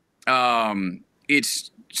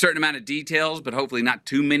 It's certain amount of details, but hopefully not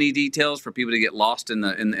too many details for people to get lost in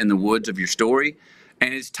the woods of your story.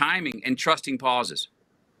 And it's timing and trusting pauses.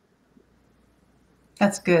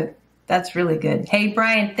 That's good. That's really good. Hey,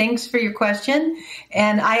 Brian, thanks for your question.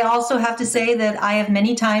 And I also have to say that I have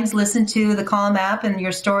many times listened to the Calm app and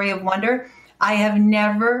your story of wonder. I have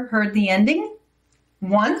never heard the ending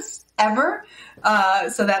once, ever.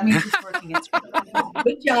 So that means it's working. It's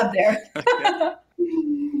good job there.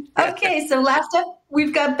 Okay, so last up,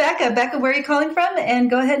 we've got Becca. Becca, where are you calling from? And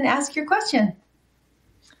go ahead and ask your question.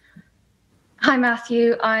 Hi,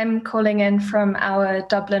 Matthew. I'm calling in from our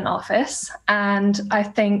Dublin office, and I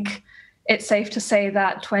think it's safe to say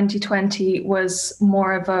that 2020 was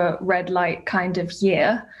more of a red light kind of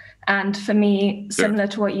year. And for me, similar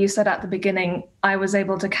to what you said at the beginning, I was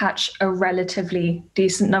able to catch a relatively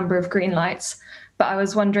decent number of green lights. But I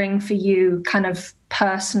was wondering for you, kind of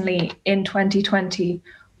personally in 2020,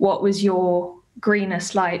 what was your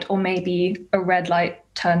greenest light, or maybe a red light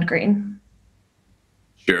turned green?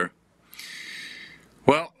 Sure.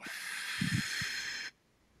 Well,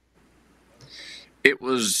 it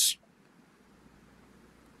was,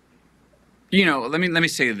 let me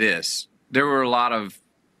say this. There were a lot of,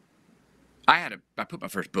 I put my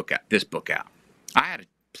first book out, this book out. I had a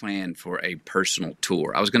plan for a personal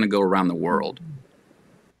tour. I was going to go around the world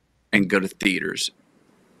and go to theaters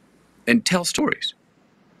and tell stories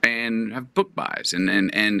and have book buys, and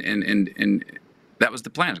that was the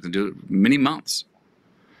plan. I was going to do it many months.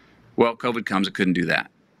 Well, COVID comes, I couldn't do that.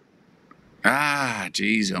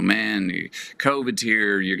 Geez, oh man, COVID's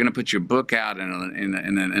here. You're going to put your book out in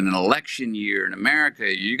an election year in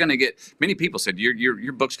America. You're going to get, many people said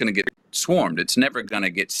your book's going to get swarmed. It's never going to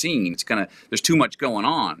get seen. There's too much going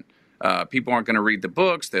on. People aren't going to read the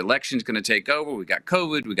books. The election's going to take over. We got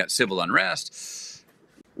COVID. We got civil unrest.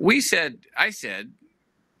 I said,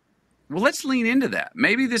 well, let's lean into that.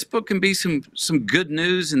 Maybe this book can be some good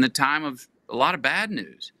news in the time of a lot of bad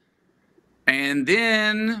news. And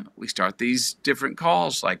then we start these different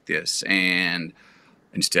calls like this. And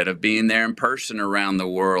instead of being there in person around the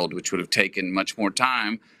world, which would have taken much more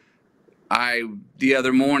time, the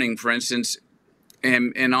other morning, for instance,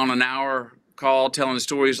 am on an hour call telling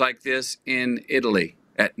stories like this in Italy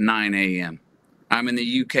at 9 a.m. I'm in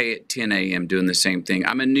the UK at 10 a.m. doing the same thing.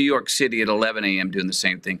 I'm in New York City at 11 a.m. doing the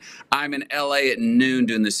same thing. I'm in LA at noon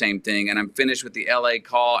doing the same thing. And I'm finished with the LA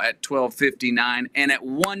call at 12:59. And at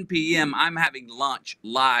 1 p.m., I'm having lunch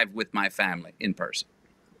live with my family in person.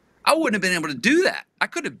 I wouldn't have been able to do that. I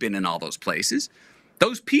could have been in all those places.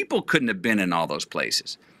 Those people couldn't have been in all those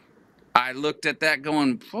places. I looked at that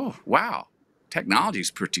going, oh, wow,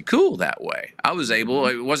 technology's pretty cool that way.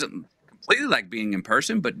 It wasn't completely like being in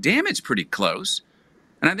person, but damn, it's pretty close.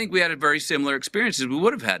 And I think we had a very similar experience as we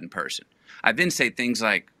would have had in person. I then say things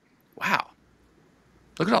like, wow,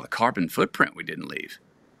 look at all the carbon footprint we didn't leave.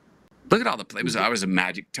 Look at all the places. I was a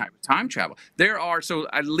magic time travel. So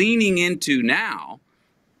I'm leaning into now,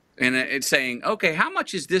 and it's saying, okay, how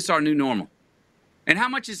much is this our new normal? And how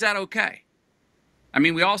much is that okay? I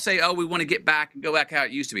mean, we all say, oh, we want to get back and go back how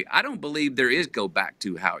it used to be. I don't believe there is go back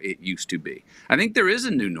to how it used to be. I think there is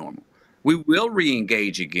a new normal. We will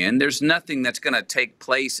re-engage again. There's nothing that's going to take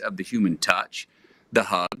place of the human touch, the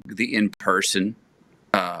hug, the in-person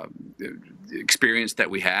experience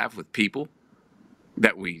that we have with people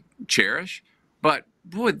that we cherish. But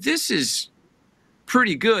boy, this is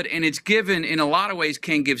pretty good. And it's given, in a lot of ways,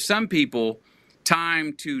 can give some people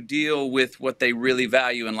time to deal with what they really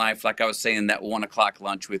value in life, like I was saying, that 1 o'clock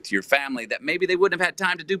lunch with your family that maybe they wouldn't have had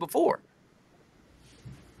time to do before.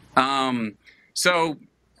 So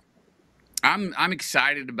I'm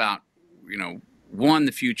excited about, one,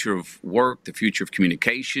 the future of work, the future of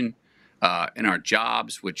communication, in our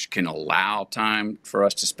jobs, which can allow time for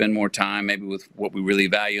us to spend more time maybe with what we really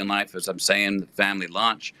value in life, as I'm saying, the family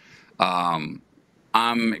lunch.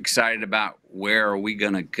 I'm excited about where are we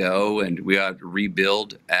going to go, and we have to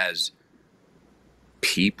rebuild as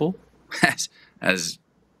people, as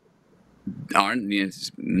our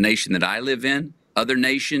nation that I live in, other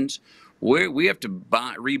nations, where we have to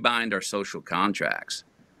rebind our social contracts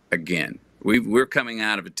again. We're coming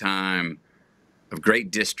out of a time of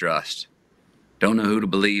great distrust. Don't know who to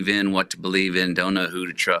believe in, what to believe in, don't know who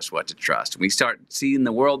to trust, what to trust. We start seeing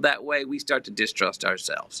the world that way, we start to distrust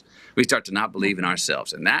ourselves. We start to not believe in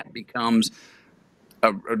ourselves, and that becomes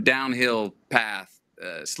a downhill path,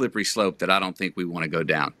 slippery slope that I don't think we want to go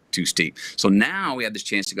down too steep. So now we have this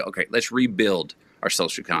chance to go, okay, let's rebuild our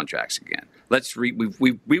social contracts again.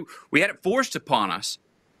 We had it forced upon us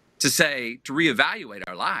to reevaluate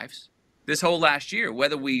our lives. This whole last year,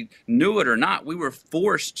 whether we knew it or not, we were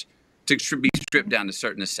forced to be stripped down to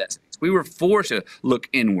certain necessities. We were forced to look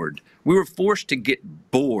inward. We were forced to get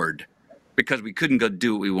bored because we couldn't go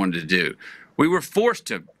do what we wanted to do. We were forced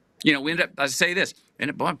to, we ended up, I say this,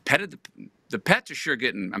 and boy, the pets are sure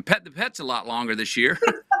I'm petting the pets a lot longer this year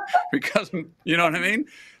because, you know what I mean?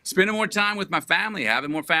 Spending more time with my family,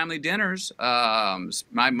 having more family dinners. My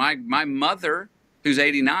mother, who's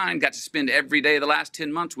 89, got to spend every day of the last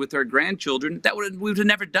 10 months with her grandchildren. We would have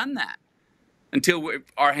never done that until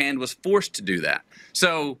our hand was forced to do that.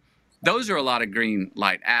 So those are a lot of green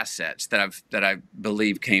light assets that I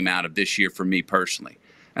believe came out of this year for me personally.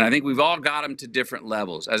 And I think we've all got them to different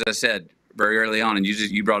levels. As I said very early on, and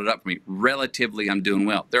you brought it up for me, relatively I'm doing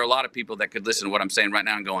well. There are a lot of people that could listen to what I'm saying right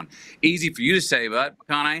now and going, easy for you to say, but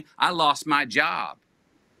McConaughey, I lost my job.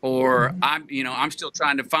 Or I'm still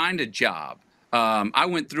trying to find a job. I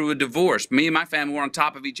went through a divorce. Me and my family were on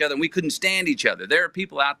top of each other, and we couldn't stand each other. There are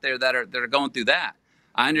people out there that are going through that.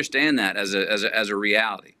 I understand that as a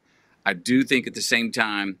reality. I do think at the same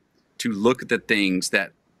time to look at the things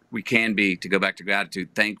that we can be, to go back to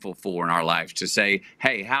gratitude, thankful for in our lives, to say,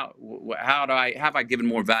 hey, have I given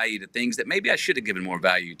more value to things that maybe I should have given more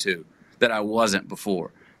value to that I wasn't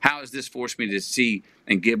before? How has this forced me to see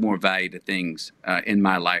and give more value to things in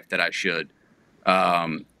my life that I should?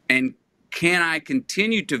 And can I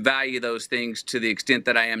continue to value those things to the extent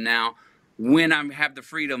that I am now when I have the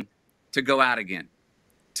freedom to go out again,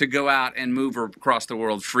 to go out and move across the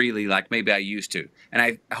world freely like maybe I used to?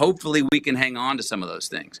 And hopefully we can hang on to some of those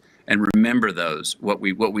things and remember what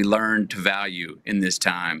we learned to value in this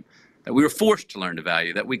time, that we were forced to learn to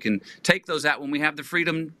value, that we can take those out when we have the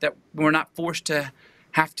freedom, that we're not forced to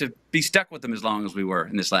have to be stuck with them as long as we were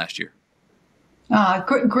in this last year.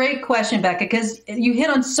 Great question, Becca, because you hit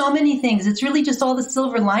on so many things. It's really just all the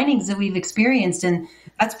silver linings that we've experienced. And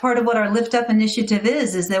that's part of what our LiftUp initiative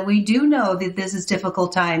is that we do know that this is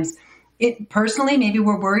difficult times. Personally, maybe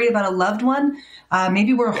we're worried about a loved one.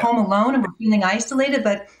 Maybe we're home alone and we're feeling isolated,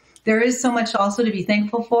 but there is so much also to be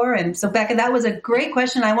thankful for. And so, Becca, that was a great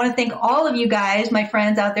question. I want to thank all of you guys, my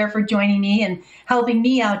friends out there, for joining me and helping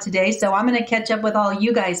me out today. So I'm going to catch up with all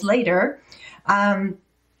you guys later.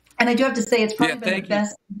 And I do have to say, it's probably been the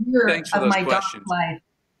best year of my dog's life.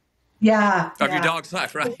 Yeah. Of your dog's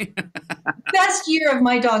life, right? Best year of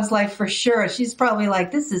my dog's life for sure. She's probably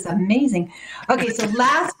like, this is amazing. Okay, so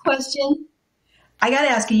last question. I got to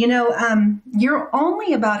ask you, you're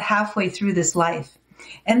only about halfway through this life.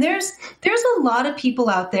 And there's a lot of people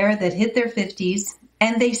out there that hit their 50s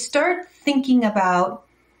and they start thinking about,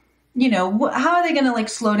 how are they going to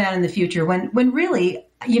slow down in the future when really,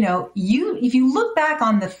 if you look back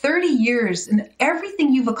on the 30 years and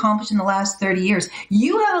everything you've accomplished in the last 30 years,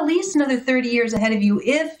 you have at least another 30 years ahead of you,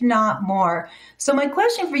 if not more. So my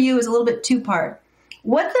question for you is a little bit two-part.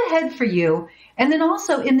 What's ahead for you? And then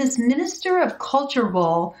also in this Minister of Culture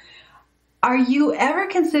role, are you ever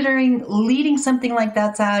considering leading something like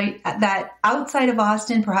that outside of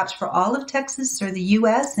Austin, perhaps for all of Texas or the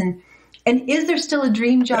U.S.? And is there still a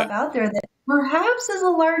dream job out there that perhaps is a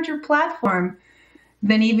larger platform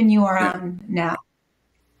than even you are on now?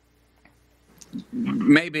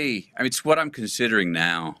 Maybe. It's what I'm considering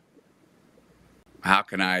now. How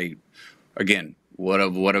can I, again,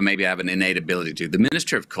 what maybe I have an innate ability to? The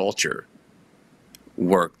Minister of Culture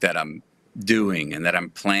work that I'm doing and that I'm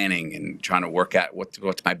planning and trying to work out what's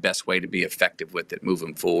my best way to be effective with it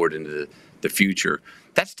moving forward into the future.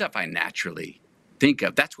 That stuff I naturally think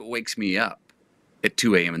of. That's what wakes me up at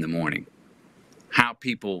 2 a.m. in the morning. how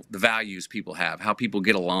people, the values people have, how people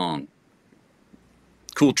get along,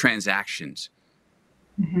 cool transactions,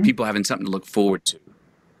 people having something to look forward to,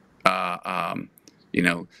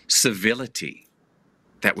 civility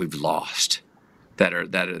that we've lost, that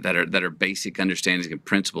are basic understandings and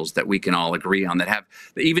principles that we can all agree on, that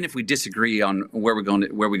even if we disagree on where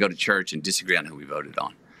we go to church and disagree on who we voted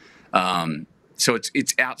on. So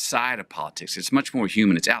it's outside of politics. It's much more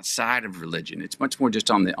human. It's outside of religion. It's much more just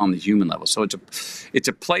on the human level. So it's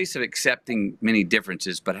a place of accepting many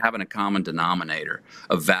differences, but having a common denominator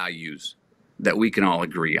of values that we can all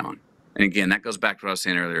agree on. And again, that goes back to what I was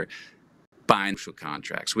saying earlier, buying social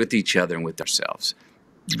contracts with each other and with ourselves.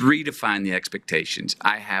 Redefine the expectations.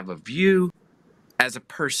 I have of you as a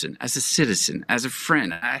person, as a citizen, as a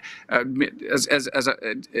friend,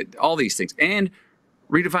 all these things. And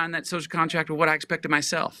redefine that social contract with what I expect of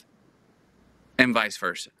myself, and vice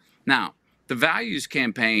versa. Now, the values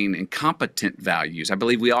campaign and competent values, I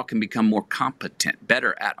believe we all can become more competent,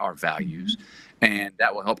 better at our values, and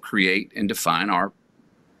that will help create and define our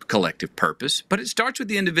collective purpose. But it starts with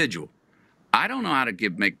the individual. I don't know how to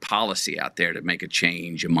make policy out there to make a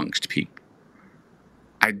change amongst people.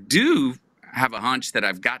 I do have a hunch that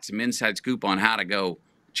I've got some inside scoop on how to go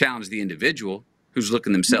challenge the individual who's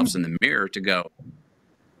looking themselves in the mirror to go,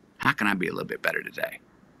 how can I be a little bit better today?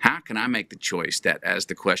 How can I make the choice that, as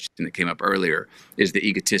the question that came up earlier, is the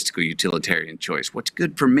egotistical utilitarian choice? What's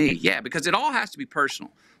good for me? Yeah, because it all has to be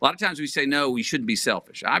personal. A lot of times we say, no, we shouldn't be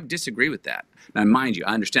selfish. I disagree with that. Now, mind you,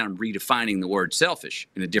 I understand I'm redefining the word selfish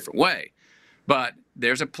in a different way. But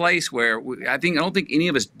there's a place where I don't think any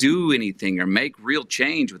of us do anything or make real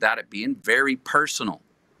change without it being very personal.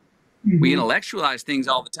 We intellectualize things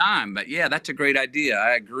all the time, but yeah, that's a great idea.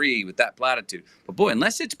 I agree with that platitude. But boy,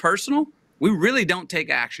 unless it's personal, we really don't take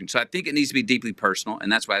action. So I think it needs to be deeply personal,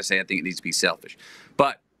 and that's why I say I think it needs to be selfish.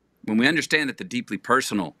 But when we understand that the deeply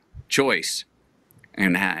personal choice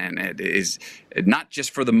and it is not just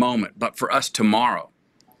for the moment, but for us tomorrow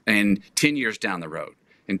and 10 years down the road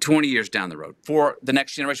and 20 years down the road, for the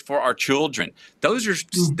next generation, for our children,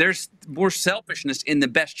 there's more selfishness in the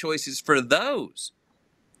best choices for those.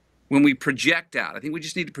 When we project out, I think we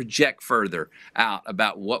just need to project further out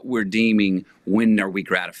about what we're deeming, when are we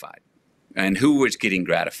gratified, and who is getting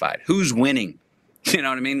gratified, who's winning. You know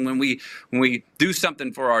what I mean? When we do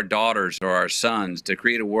something for our daughters or our sons to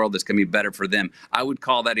create a world that's going to be better for them, I would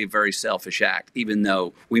call that a very selfish act, even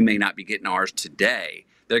though we may not be getting ours today.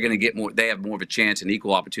 They're going to get more, they have more of a chance and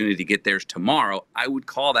equal opportunity to get theirs tomorrow. I would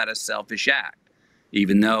call that a selfish act,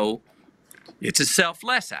 even though it's a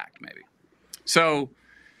selfless act, maybe. So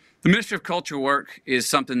the Ministry of Culture work is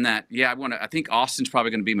something that, I think Austin's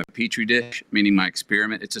probably going to be my petri dish, meaning my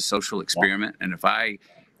experiment. It's a social experiment. And if I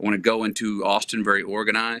want to go into Austin very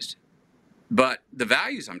organized, but the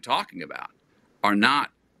values I'm talking about are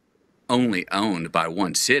not only owned by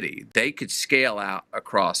one city. They could scale out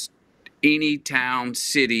across any town,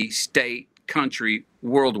 city, state, country,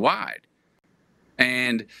 worldwide.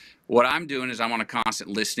 And what I'm doing is I'm on a constant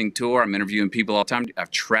listening tour. I'm interviewing people all the time.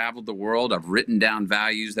 I've traveled the world. I've written down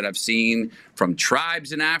values that I've seen from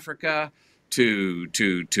tribes in Africa to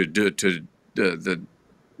the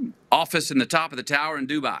office in the top of the tower in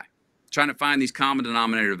Dubai, trying to find these common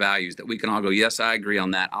denominator values that we can all go, yes, I agree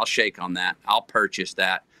on that. I'll shake on that. I'll purchase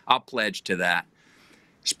that. I'll pledge to that.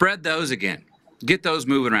 Spread those again. Get those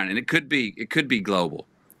moving around. And it could be global.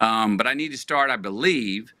 But I need to start, I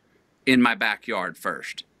believe, in my backyard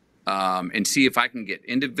first. And see if I can get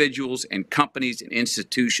individuals and companies and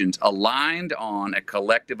institutions aligned on a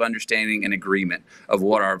collective understanding and agreement of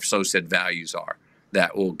what our so-said values are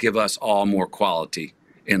that will give us all more quality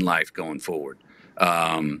in life going forward.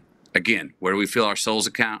 Again, where do we fill our soul's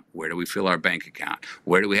account? Where do we fill our bank account?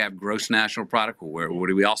 Where do we have gross national product? Where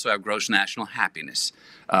do we also have gross national happiness?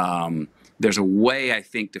 There's a way, I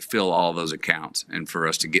think, to fill all those accounts and for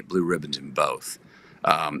us to get blue ribbons in both.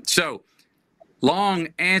 So long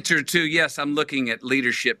answer to, yes, I'm looking at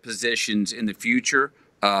leadership positions in the future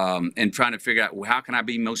and trying to figure out, well, how can I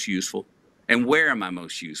be most useful and where am I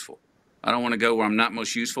most useful? I don't want to go where I'm not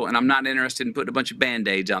most useful, and I'm not interested in putting a bunch of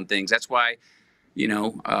Band-Aids on things. That's why,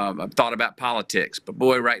 I've thought about politics. But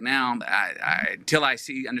boy, right now, until I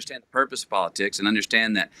understand the purpose of politics and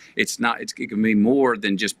understand that it can be more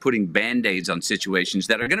than just putting Band-Aids on situations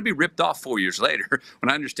that are going to be ripped off 4 years later.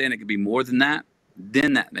 When I understand it could be more than that,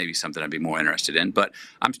 then that may be something I'd be more interested in. But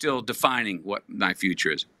I'm still defining what my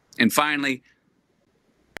future is. And finally,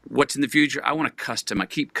 what's in the future? I want to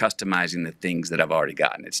keep customizing the things that I've already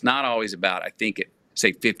gotten. It's not always about, I think at,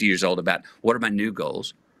 say, 50 years old, about what are my new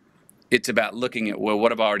goals. It's about looking at, well,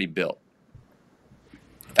 what have I already built?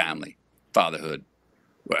 Family, fatherhood,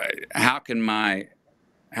 how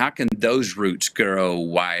can those roots grow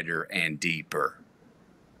wider and deeper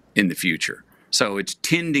in the future? So it's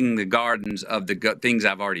tending the gardens of the things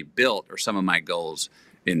I've already built, or some of my goals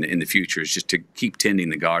in the future is just to keep tending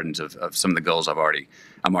the gardens of some of the goals I'm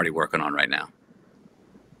already working on right now.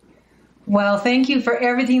 Well, thank you for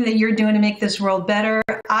everything that you're doing to make this world better.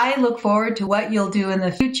 I look forward to what you'll do in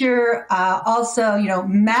the future. Also,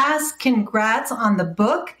 mass congrats on the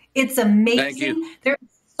book. It's amazing. Thank you. There's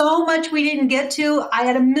so much we didn't get to. I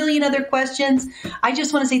had a million other questions. I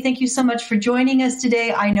just want to say thank you so much for joining us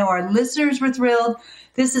today. I know our listeners were thrilled.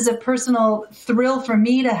 This is a personal thrill for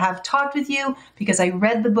me to have talked with you because I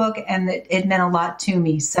read the book and it meant a lot to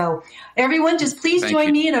me. So everyone, just please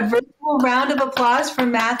join me in a virtual round of applause for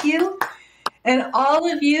Matthew. And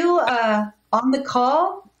all of you on the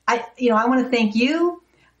call, I want to thank you.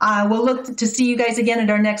 We'll look to see you guys again at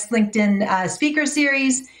our next LinkedIn speaker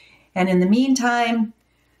series. And in the meantime,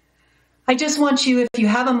 I just want you, if you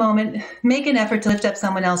have a moment, make an effort to lift up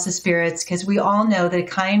someone else's spirits, because we all know that a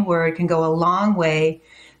kind word can go a long way.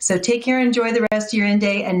 So take care and enjoy the rest of your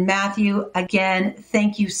day. And Matthew, again,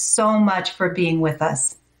 thank you so much for being with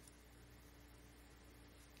us.